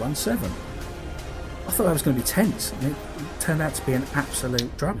 317. I thought that was going to be tense, and it turned out to be an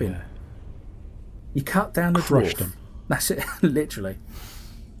absolute drubbing. Yeah. You cut down the Crushed dwarf. him. That's it, literally.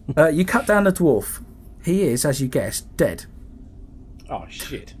 You cut down the dwarf. He is, as you guessed, dead. Oh,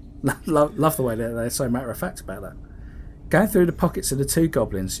 shit. Love the way they're so matter of fact about that. Going through the pockets of the two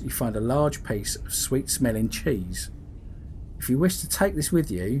goblins, you find a large piece of sweet-smelling cheese. If you wish to take this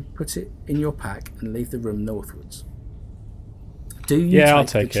with you, put it in your pack and leave the room northwards. Do you I'll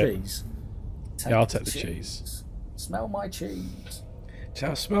take take the it. cheese? I'll take the cheese. Smell my cheese.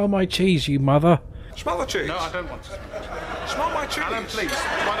 Smell my cheese, you mother. Smell the cheese. No, I don't want to. Smell my cheese. Alan, please.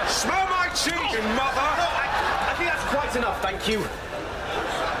 Smell my cheese, you mother. I think that's quite enough, thank you.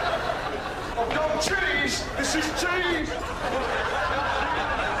 I've got cheese. This is cheese.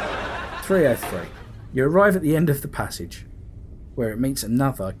 303. You arrive at the end of the passage, where it meets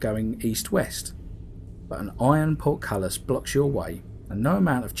another going east-west. But an iron portcullis blocks your way, and no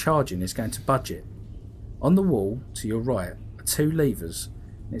amount of charging is going to budge it. On the wall, to your right, are 2 levers,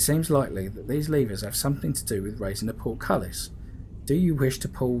 and it seems likely that these levers have something to do with raising the portcullis. Do you wish to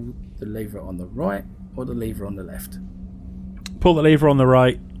pull the lever on the right or the lever on the left? pull the lever on the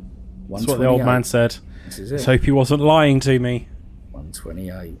right. That's what the old man said. This is Let's it. hope he wasn't lying to me.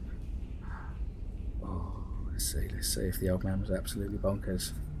 128. Oh, let's see if the old man was absolutely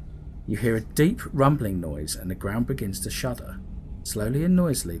bonkers. You hear a deep rumbling noise and the ground begins to shudder. Slowly and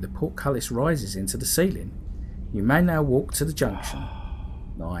noisily, the portcullis rises into the ceiling. You may now walk to the junction.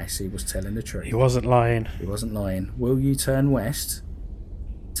 Nice, he was telling the truth. He wasn't lying. He wasn't lying. Will you turn west?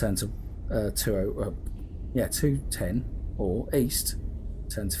 Turn to 210, or east?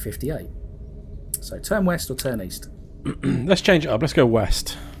 Turn to 58. So turn west or turn east? Let's change it up. Let's go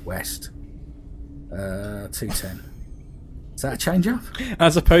west. West. 210. Is that a change up?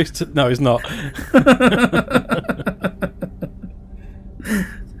 As opposed to... No, it's not.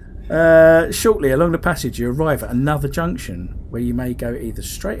 Shortly along the passage, you arrive at another junction where you may go either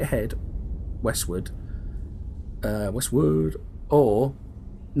straight ahead, westward, or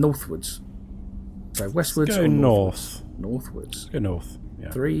northwards. So westwards go or north. Northwards. Go north.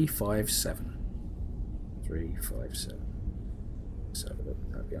 Yeah. 357. 357. So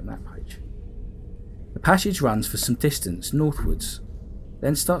that'll be on that page. The passage runs for some distance northwards,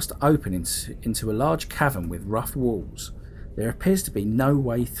 then starts to open into a large cavern with rough walls. There appears to be no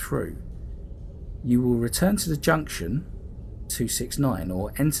way through. You will return to the junction 269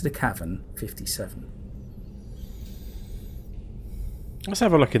 or enter the cavern 57. Let's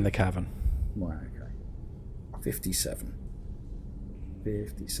have a look in the cavern. Right, okay. 57.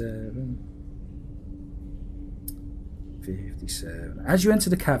 57. 57. As you enter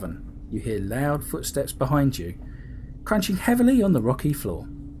the cavern, you hear loud footsteps behind you, crunching heavily on the rocky floor.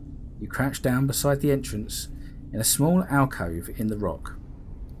 You crouch down beside the entrance in a small alcove in the rock.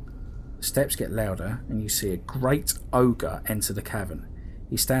 The steps get louder and you see a great ogre enter the cavern.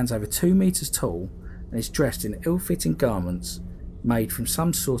 He stands over 2 meters tall and is dressed in ill-fitting garments made from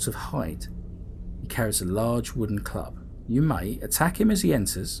some sort of hide. He carries a large wooden club. You may attack him as he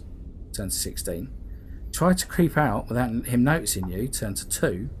enters, turn to 16. Try to creep out without him noticing you, turn to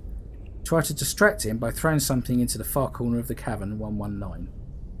 2. Try to distract him by throwing something into the far corner of the cavern, 119.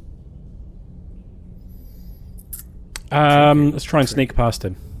 Let's try and sneak past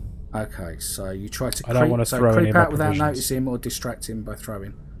him. Okay, so you try to I don't want to throw any creep of my out without provisions. noticing him or distract him by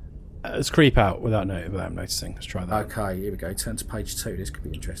throwing. Let's creep out without noticing. Let's try that. Okay, here we go. Turn to page 2. This could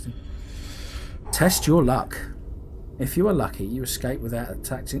be interesting. Test your luck. If you are lucky, you escape without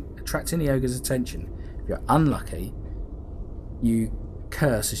attracting the ogre's attention. If you're unlucky, you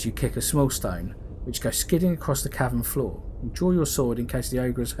curse as you kick a small stone, which goes skidding across the cavern floor. You draw your sword in case the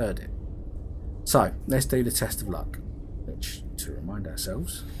ogre has heard it. So, let's do the test of luck, which, to remind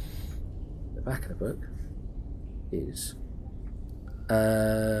ourselves, the back of the book is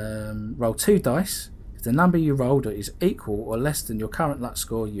roll 2 dice. If the number you rolled is equal or less than your current luck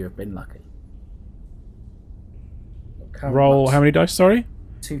score, you have been lucky. Roll how many dice, sorry?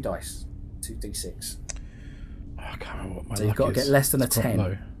 2 dice. 2d6. Oh, I can't remember what my So luck you've got to is. get less than a It's quite 10.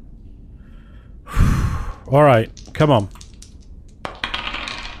 low. Alright, come on.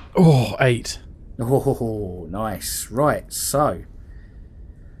 Oh, 8. Oh, nice. Right, so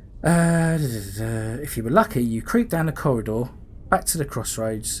if you were lucky, you creep down the corridor back to the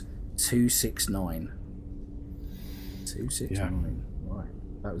crossroads 269. 269. Yeah. Right,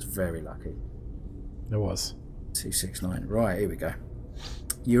 that was very lucky. There was. 269. Right, here we go.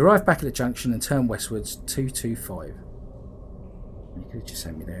 You arrive back at the junction and turn westwards 225. You could have just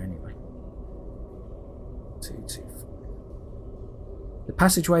sent me there anyway. 225. The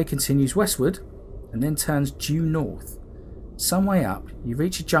passageway continues westward and then turns due north. Some way up, you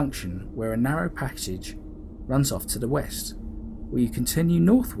reach a junction where a narrow passage runs off to the west. Will you continue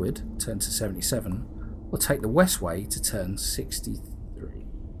northward, turn to 77, or take the west way to turn 63?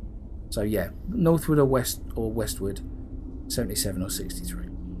 So yeah, northward or westward, 77 or 63.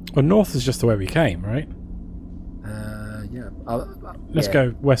 Well, north is just the way we came, right? Yeah. Let's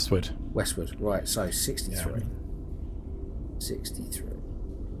go westward. Westward, right, so 63. Yeah. 63.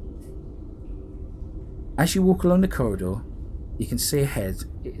 As you walk along the corridor, you can see ahead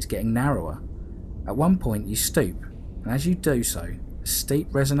it is getting narrower. At one point you stoop, and as you do so, a steep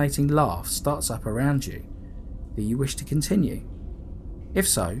resonating laugh starts up around you. Do you wish to continue? If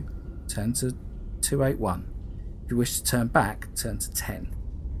so, turn to 281. If you wish to turn back, turn to 10.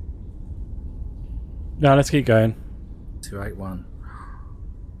 No, let's keep going. 281.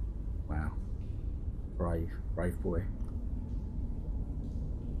 Wow. Brave boy.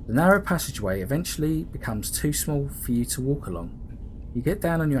 The narrow passageway eventually becomes too small for you to walk along. You get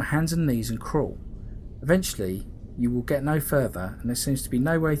down on your hands and knees and crawl. Eventually, you will get no further and there seems to be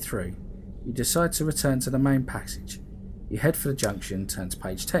no way through. You decide to return to the main passage. You head for the junction, turn to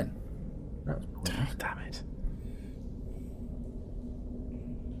page 10. That was pointless. Oh, damn it.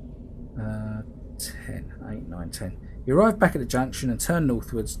 10, 8, 9, 10. You arrive back at the junction and turn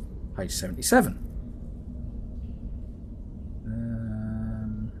northwards, page 77.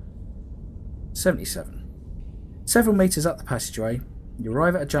 77. Several metres up the passageway, you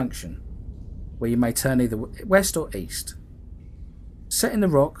arrive at a junction where you may turn either west or east. Set in the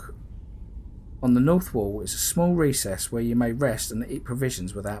rock on the north wall is a small recess where you may rest and eat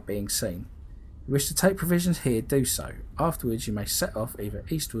provisions without being seen. If you wish to take provisions here, do so. Afterwards, you may set off either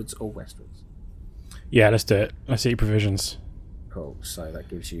eastwards or westwards. Yeah, let's do it. Let's eat provisions. Cool. So that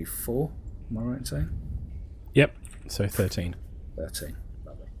gives you 4. Am I right in saying? Yep. So 13. 13.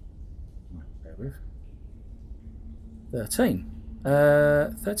 Lovely. Right, bear with. 13.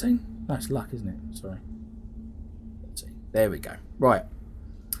 13? No, it's luck, isn't it? Sorry. 13. There we go. Right.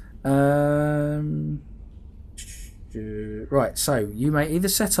 Right, so you may either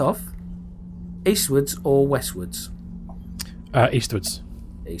set off eastwards or westwards. Eastwards.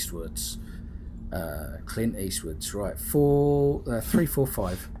 Eastwards. Clint Eastwards. Right, 3, 4,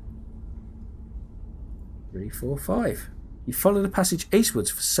 5. 3, 4, 5. You follow the passage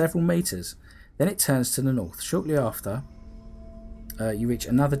eastwards for several metres, then it turns to the north. Shortly after, you reach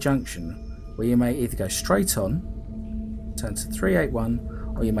another junction where you may either go straight on, turn to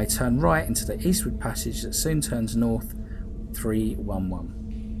 381, or you may turn right into the eastward passage that soon turns north,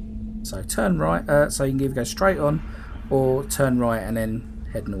 311. So turn right, so you can either go straight on or turn right and then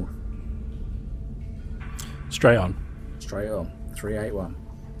head north. Straight on. Straight on, 381.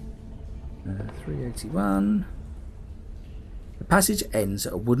 381. The passage ends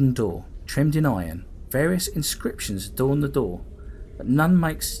at a wooden door, trimmed in iron. Various inscriptions adorn the door, but none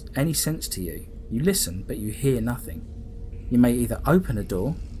makes any sense to you. You listen, but you hear nothing. You may either open the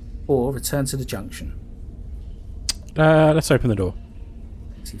door or return to the junction. Let's open the door.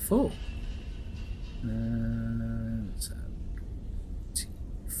 84.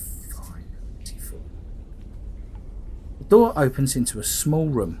 84. The door opens into a small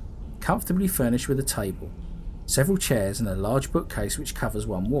room, comfortably furnished with a table, several chairs and a large bookcase which covers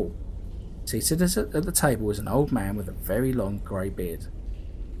one wall. Seated at the table is an old man with a very long grey beard.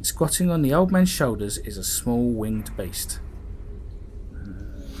 Squatting on the old man's shoulders is a small winged beast.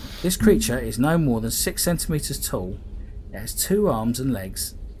 This creature is no more than 6 centimetres tall. It has 2 arms and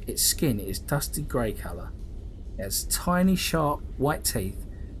legs. Its skin is dusty grey colour. It has tiny, sharp, white teeth,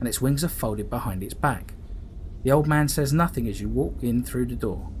 and its wings are folded behind its back. The old man says nothing as you walk in through the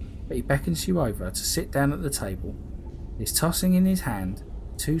door, but he beckons you over to sit down at the table. He is tossing in his hand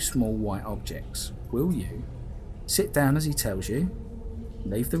 2 small white objects. Will you sit down as he tells you?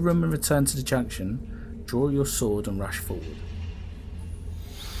 Leave the room and return to the junction. Draw your sword and rush forward.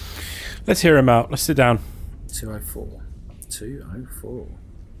 Let's hear him out. Let's sit down. 204. 204.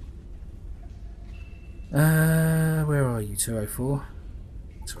 Where are you, 204?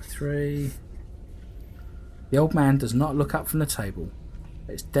 203. The old man does not look up from the table.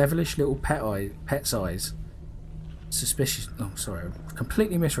 Its devilish little pet's eyes. Suspicious. Oh, sorry, I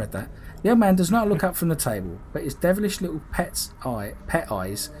completely misread that. The old man does not look up from the table, but his devilish little pet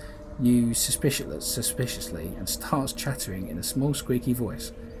eyes you suspiciously and starts chattering in a small squeaky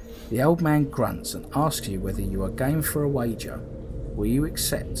voice. The old man grunts and asks you whether you are game for a wager. Will you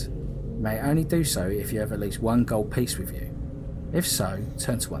accept? You may only do so if you have at least 1 gold piece with you. If so,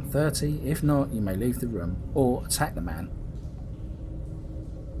 turn to 130. If not, you may leave the room or attack the man.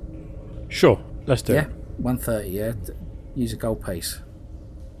 Sure, let's do it. 130, yeah. Use a gold piece.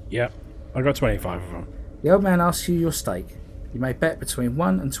 Yep, I got 25 of them. The old man asks you your stake. You may bet between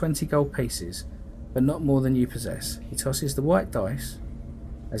 1 and 20 gold pieces, but not more than you possess. He tosses the white dice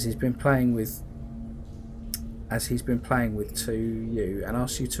as he's been playing with to you and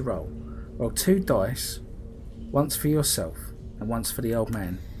asks you to roll. Roll 2 dice, once for yourself and once for the old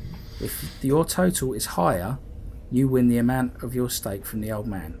man. If your total is higher, you win the amount of your stake from the old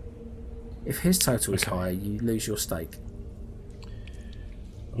man. If his total is higher, you lose your stake.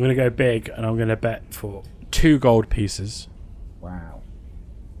 I'm going to go big and I'm going to bet for 2 gold pieces. Wow.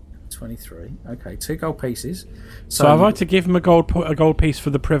 23. Okay, 2 gold pieces. So I'd like to give him a gold piece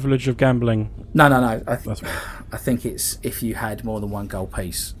for the privilege of gambling. No. I think it's if you had more than 1 gold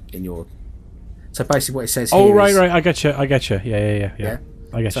piece in your. So basically, what it says here. Oh, right. I get you. Yeah.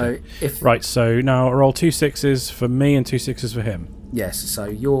 I get you. Right. So now I roll 2 6s for me and 2 6s for him. Yes. So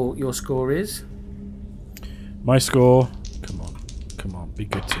your score is. My score. Come on. Be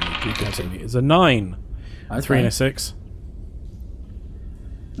good to me. It's a 9. Okay. 3 and a 6.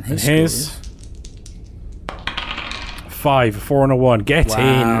 And his 5, 4 and a 1. Get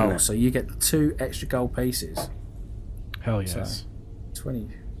in. So you get 2 extra gold pieces. Hell yes. So 20.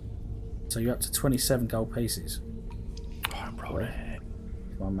 So you're up to 27 gold pieces. Oh, I'm rolling.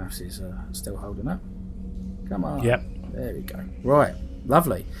 Come my maths is still holding up. Come on. Yep. There we go. Right.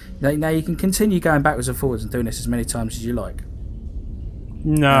 Lovely. Now you can continue going backwards and forwards and doing this as many times as you like.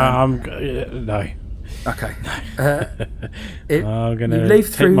 No, no. Okay. I'm going to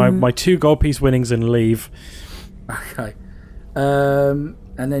take my 2 gold piece winnings and leave. Okay. And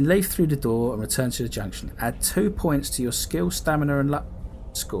then leave through the door and return to the junction. Add 2 points to your skill, stamina, and luck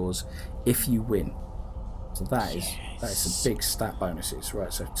scores if you win. So that is some big stat bonuses.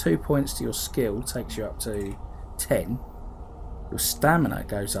 Right, so 2 points to your skill takes you up to 10. Your stamina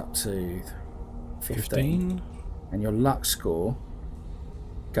goes up to 15. And your luck score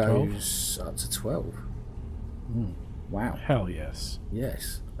goes up to 12. Wow. Hell yes.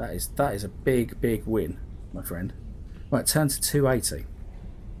 Yes. That is a big win, my friend. Right, turn to 280.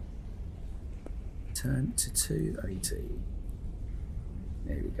 Turn to 280.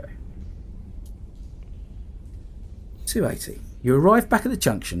 There we go. 280. You arrive back at the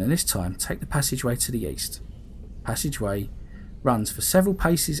junction and this time take the passageway to the east. Passageway runs for several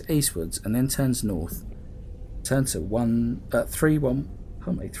paces eastwards and then turns north. Turn to 311.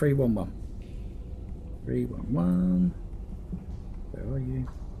 311. 311. Where are you?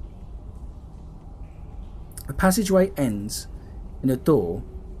 The passageway ends in a door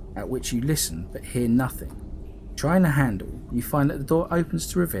at which you listen but hear nothing. Trying the handle, you find that the door opens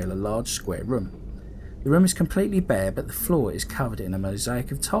to reveal a large square room. The room is completely bare, but the floor is covered in a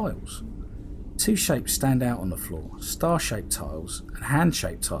mosaic of tiles. 2 shapes stand out on the floor, star-shaped tiles and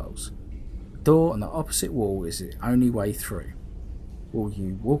hand-shaped tiles. The door on the opposite wall is the only way through. Will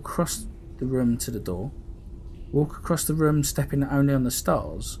you walk across the room to the door? Walk across the room stepping only on the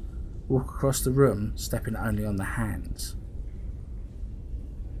stars? Walk across the room stepping only on the hands?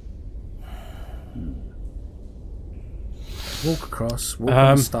 Walk across, walk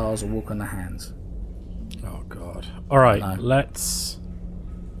on the stars, or walk on the hands? Oh god. Alright, let's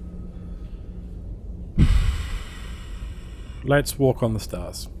walk on the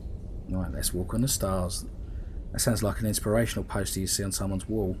stars. Right, let's walk on the stars. That sounds like an inspirational poster you see on someone's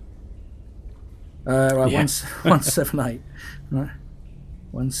wall. Right, yeah. 178. Right.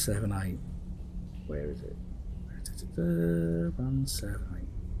 178. Where is it? 178.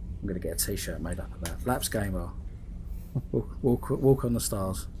 I'm going to get a t-shirt made up of that. Laps Gamer. Walk on the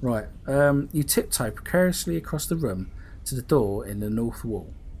stars. Right. You tiptoe precariously across the room to the door in the north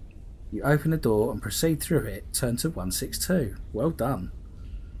wall. You open the door and proceed through it. Turn to 162. Well done.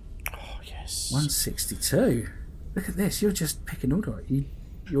 Oh, yes. 162. Look at this. You're just picking order.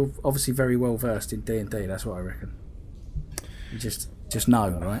 You're obviously very well versed in D&D. That's what I reckon. You just know,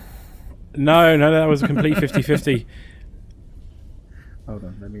 right? No, that was a complete 50-50. Hold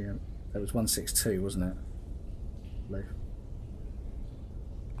on. Let me. That was 162, wasn't it?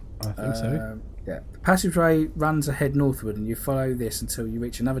 I think so. Yeah. The passageway runs ahead northward and you follow this until you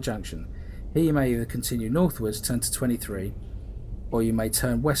reach another junction. Here you may either continue northwards, turn to 23, or you may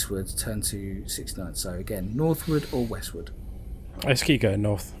turn westwards, turn to 69. So again, northward or westward. Let's keep going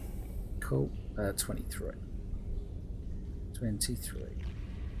north. Cool. 23. 23.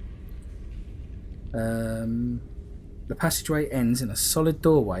 The passageway ends in a solid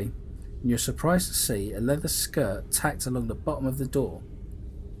doorway and you're surprised to see a leather skirt tacked along the bottom of the door.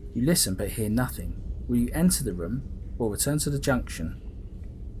 You listen but hear nothing. Will you enter the room or return to the junction?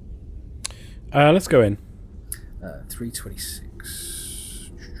 Let's go in. 326.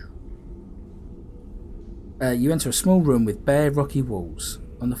 You enter a small room with bare rocky walls.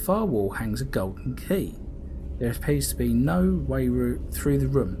 On the far wall hangs a golden key. There appears to be no way through the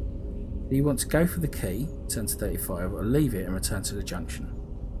room. Do you want to go for the key, turn to 35, or leave it and return to the junction?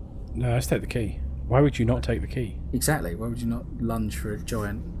 No, let's take the key. Why would you not take the key? Exactly. Why would you not lunge for a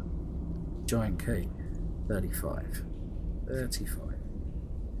giant key? 35. 35.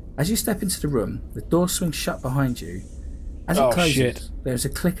 As you step into the room, the door swings shut behind you. As it closes, there's a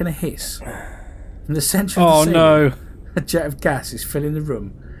click and a hiss. From the centre of the ceiling, a jet of gas is filling the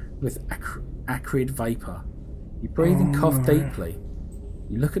room with acrid vapour. You breathe and cough deeply.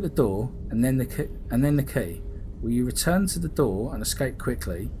 You look at the door and then the key. Will you return to the door and escape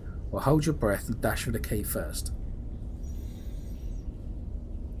quickly, or hold your breath and dash for the key first?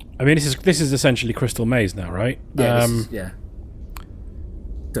 I mean, this is essentially Crystal Maze now, right? Yeah. Yeah.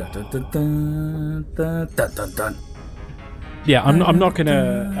 Dun, dun, dun, dun, dun, dun, dun, dun. Yeah, I'm not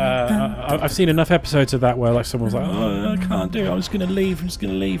gonna. I've seen enough episodes of that where like someone's like, "Oh, I can't do it. I'm just gonna leave.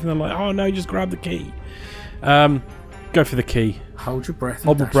 And I'm like, "Oh no, just grab the key." Go for the key. Hold your breath.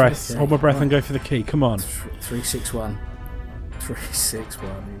 Hold my breath. Hold my breath and go for the key. Come on. 361.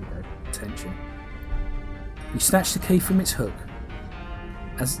 361. Here we go. Tension. You snatch the key from its hook,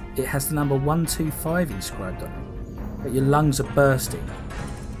 as it has the number 125 inscribed on it, but your lungs are bursting.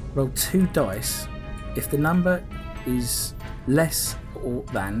 Roll 2 dice. If the number is less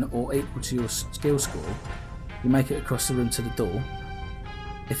than or equal to your skill score, you make it across the room to the door.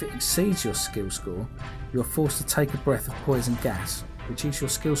 If it exceeds your skill score, you are forced to take a breath of poison gas, reduce your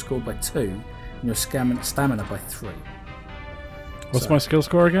skill score by 2 and your stamina by 3. What's my skill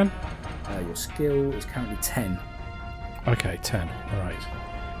score again? Your skill is currently 10. Okay, 10. All right.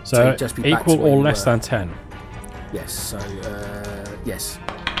 So just be back to equal where or you less were. than 10. Yes, so, yes.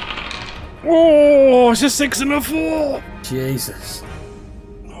 Oh, it's a 6 and a 4. Jesus.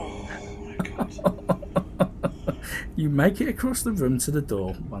 Oh my god. You make it across the room to the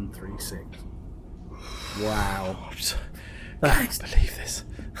door. 136. Wow. I can't believe this.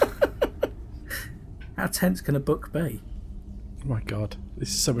 How tense can a book be? Oh my god. This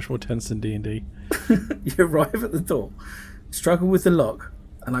is so much more tense than D&D. You arrive at the door, struggle with the lock,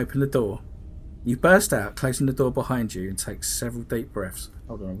 and open the door. You burst out, closing the door behind you, and take several deep breaths.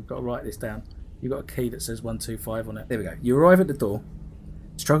 Hold on, we've got to write this down. You've got a key that says 125 on it. There we go. You arrive at the door,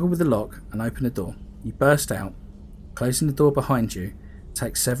 struggle with the lock, and open the door. You burst out, closing the door behind you,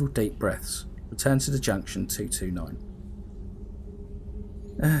 take several deep breaths. Return to the junction 229.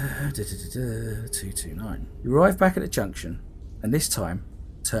 229. You arrive back at the junction, and this time,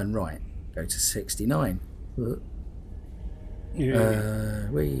 turn right. Go to 69.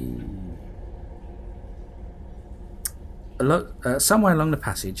 Somewhere along the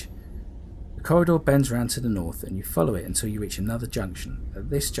passage, the corridor bends round to the north, and you follow it until you reach another junction. At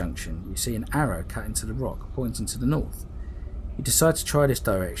this junction, you see an arrow cut into the rock, pointing to the north. You decide to try this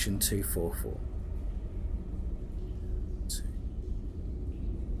direction, 244.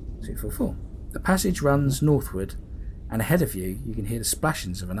 244. The passage runs northward, and ahead of you, you can hear the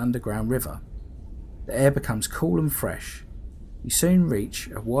splashings of an underground river. The air becomes cool and fresh. You soon reach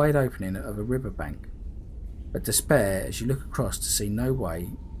a wide opening of a riverbank, but despair as you look across to see no way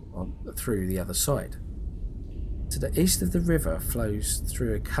through the other side. To the east of the river flows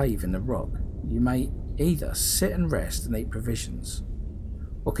through a cave in the rock. You may either sit and rest and eat provisions,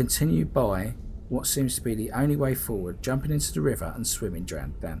 or continue by what seems to be the only way forward, jumping into the river and swimming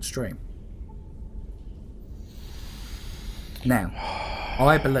downstream. Now,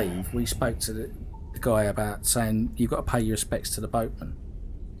 I believe we spoke to the guy about saying you've got to pay your respects to the boatman.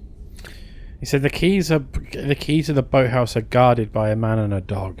 He said the keys to the boathouse are guarded by a man and a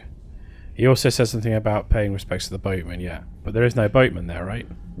dog. He also says something about paying respects to the boatman, yeah. But there is no boatman there, right?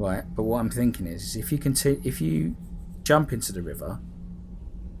 Right, but what I'm thinking is if you jump into the river,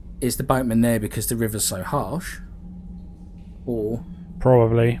 is the boatman there because the river's so harsh? Or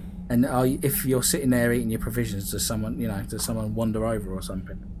probably. And if you're sitting there eating your provisions, does someone wander over or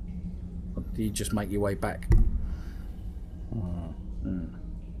something? Or do you just make your way back?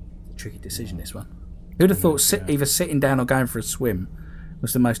 Tricky decision, this one. Who'd have thought either sitting down or going for a swim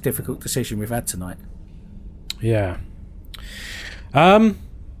was the most difficult decision we've had tonight? Yeah. I've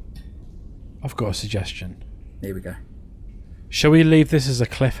got a suggestion. Here we go. Shall we leave this as a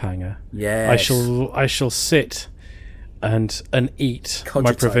cliffhanger? Yes. I shall sit and eat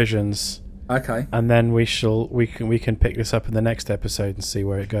my provisions. Okay. And then we can pick this up in the next episode and see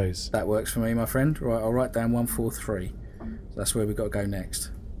where it goes. That works for me, my friend. Right, I'll write down 143. That's where we've got to go next.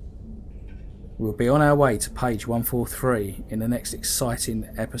 We'll be on our way to page 143 in the next exciting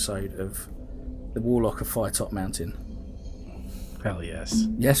episode of The Warlock of Firetop Mountain. Hell yes.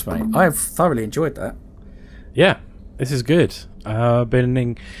 Yes, mate. I've thoroughly enjoyed that. Yeah, this is good. I've been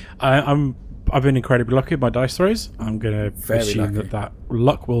incredibly lucky with my dice throws. I'm going to assume that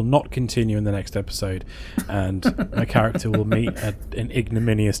luck will not continue in the next episode, and my character will meet an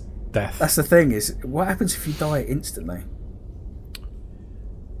ignominious death. That's the thing, is what happens if you die instantly?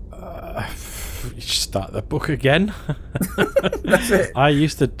 You just start the book again. That's it. I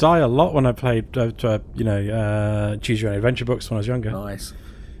used to die a lot when I played, Choose Your Own Adventure books when I was younger. Nice.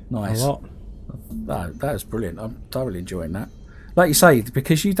 A lot. That was brilliant. I'm thoroughly enjoying that. Like you say,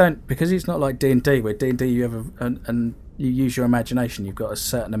 because it's not like D&D, where D&D you have and you use your imagination, you've got a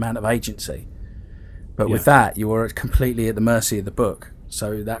certain amount of agency. But with that, you are completely at the mercy of the book.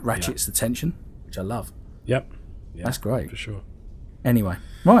 So that ratchets the tension, which I love. Yep. Yeah, that's great. For sure. Anyway,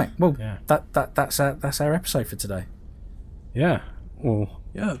 right. Well, that's our episode for today. Yeah. Well,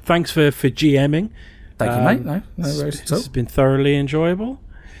 yeah. Thanks for GMing. Thank you, mate. No worries at all. This has been thoroughly enjoyable.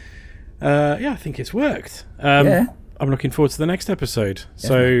 I think it's worked. I'm looking forward to the next episode. Yeah,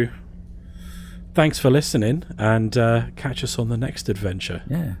 so, thanks for listening, and catch us on the next adventure.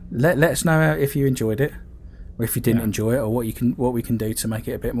 Yeah. Let us know if you enjoyed it, or if you didn't enjoy it, or what we can do to make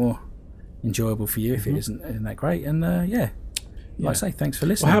it a bit more enjoyable for you if it isn't that great. And like I say, thanks for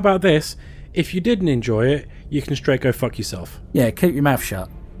listening. Well, how about this? If you didn't enjoy it, you can straight go fuck yourself. Yeah, keep your mouth shut.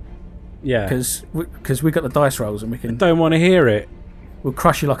 Yeah. Because we got the dice rolls and we can. Don't want to hear it. We'll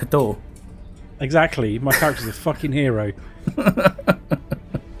crush you like a door. Exactly. My character's a fucking hero.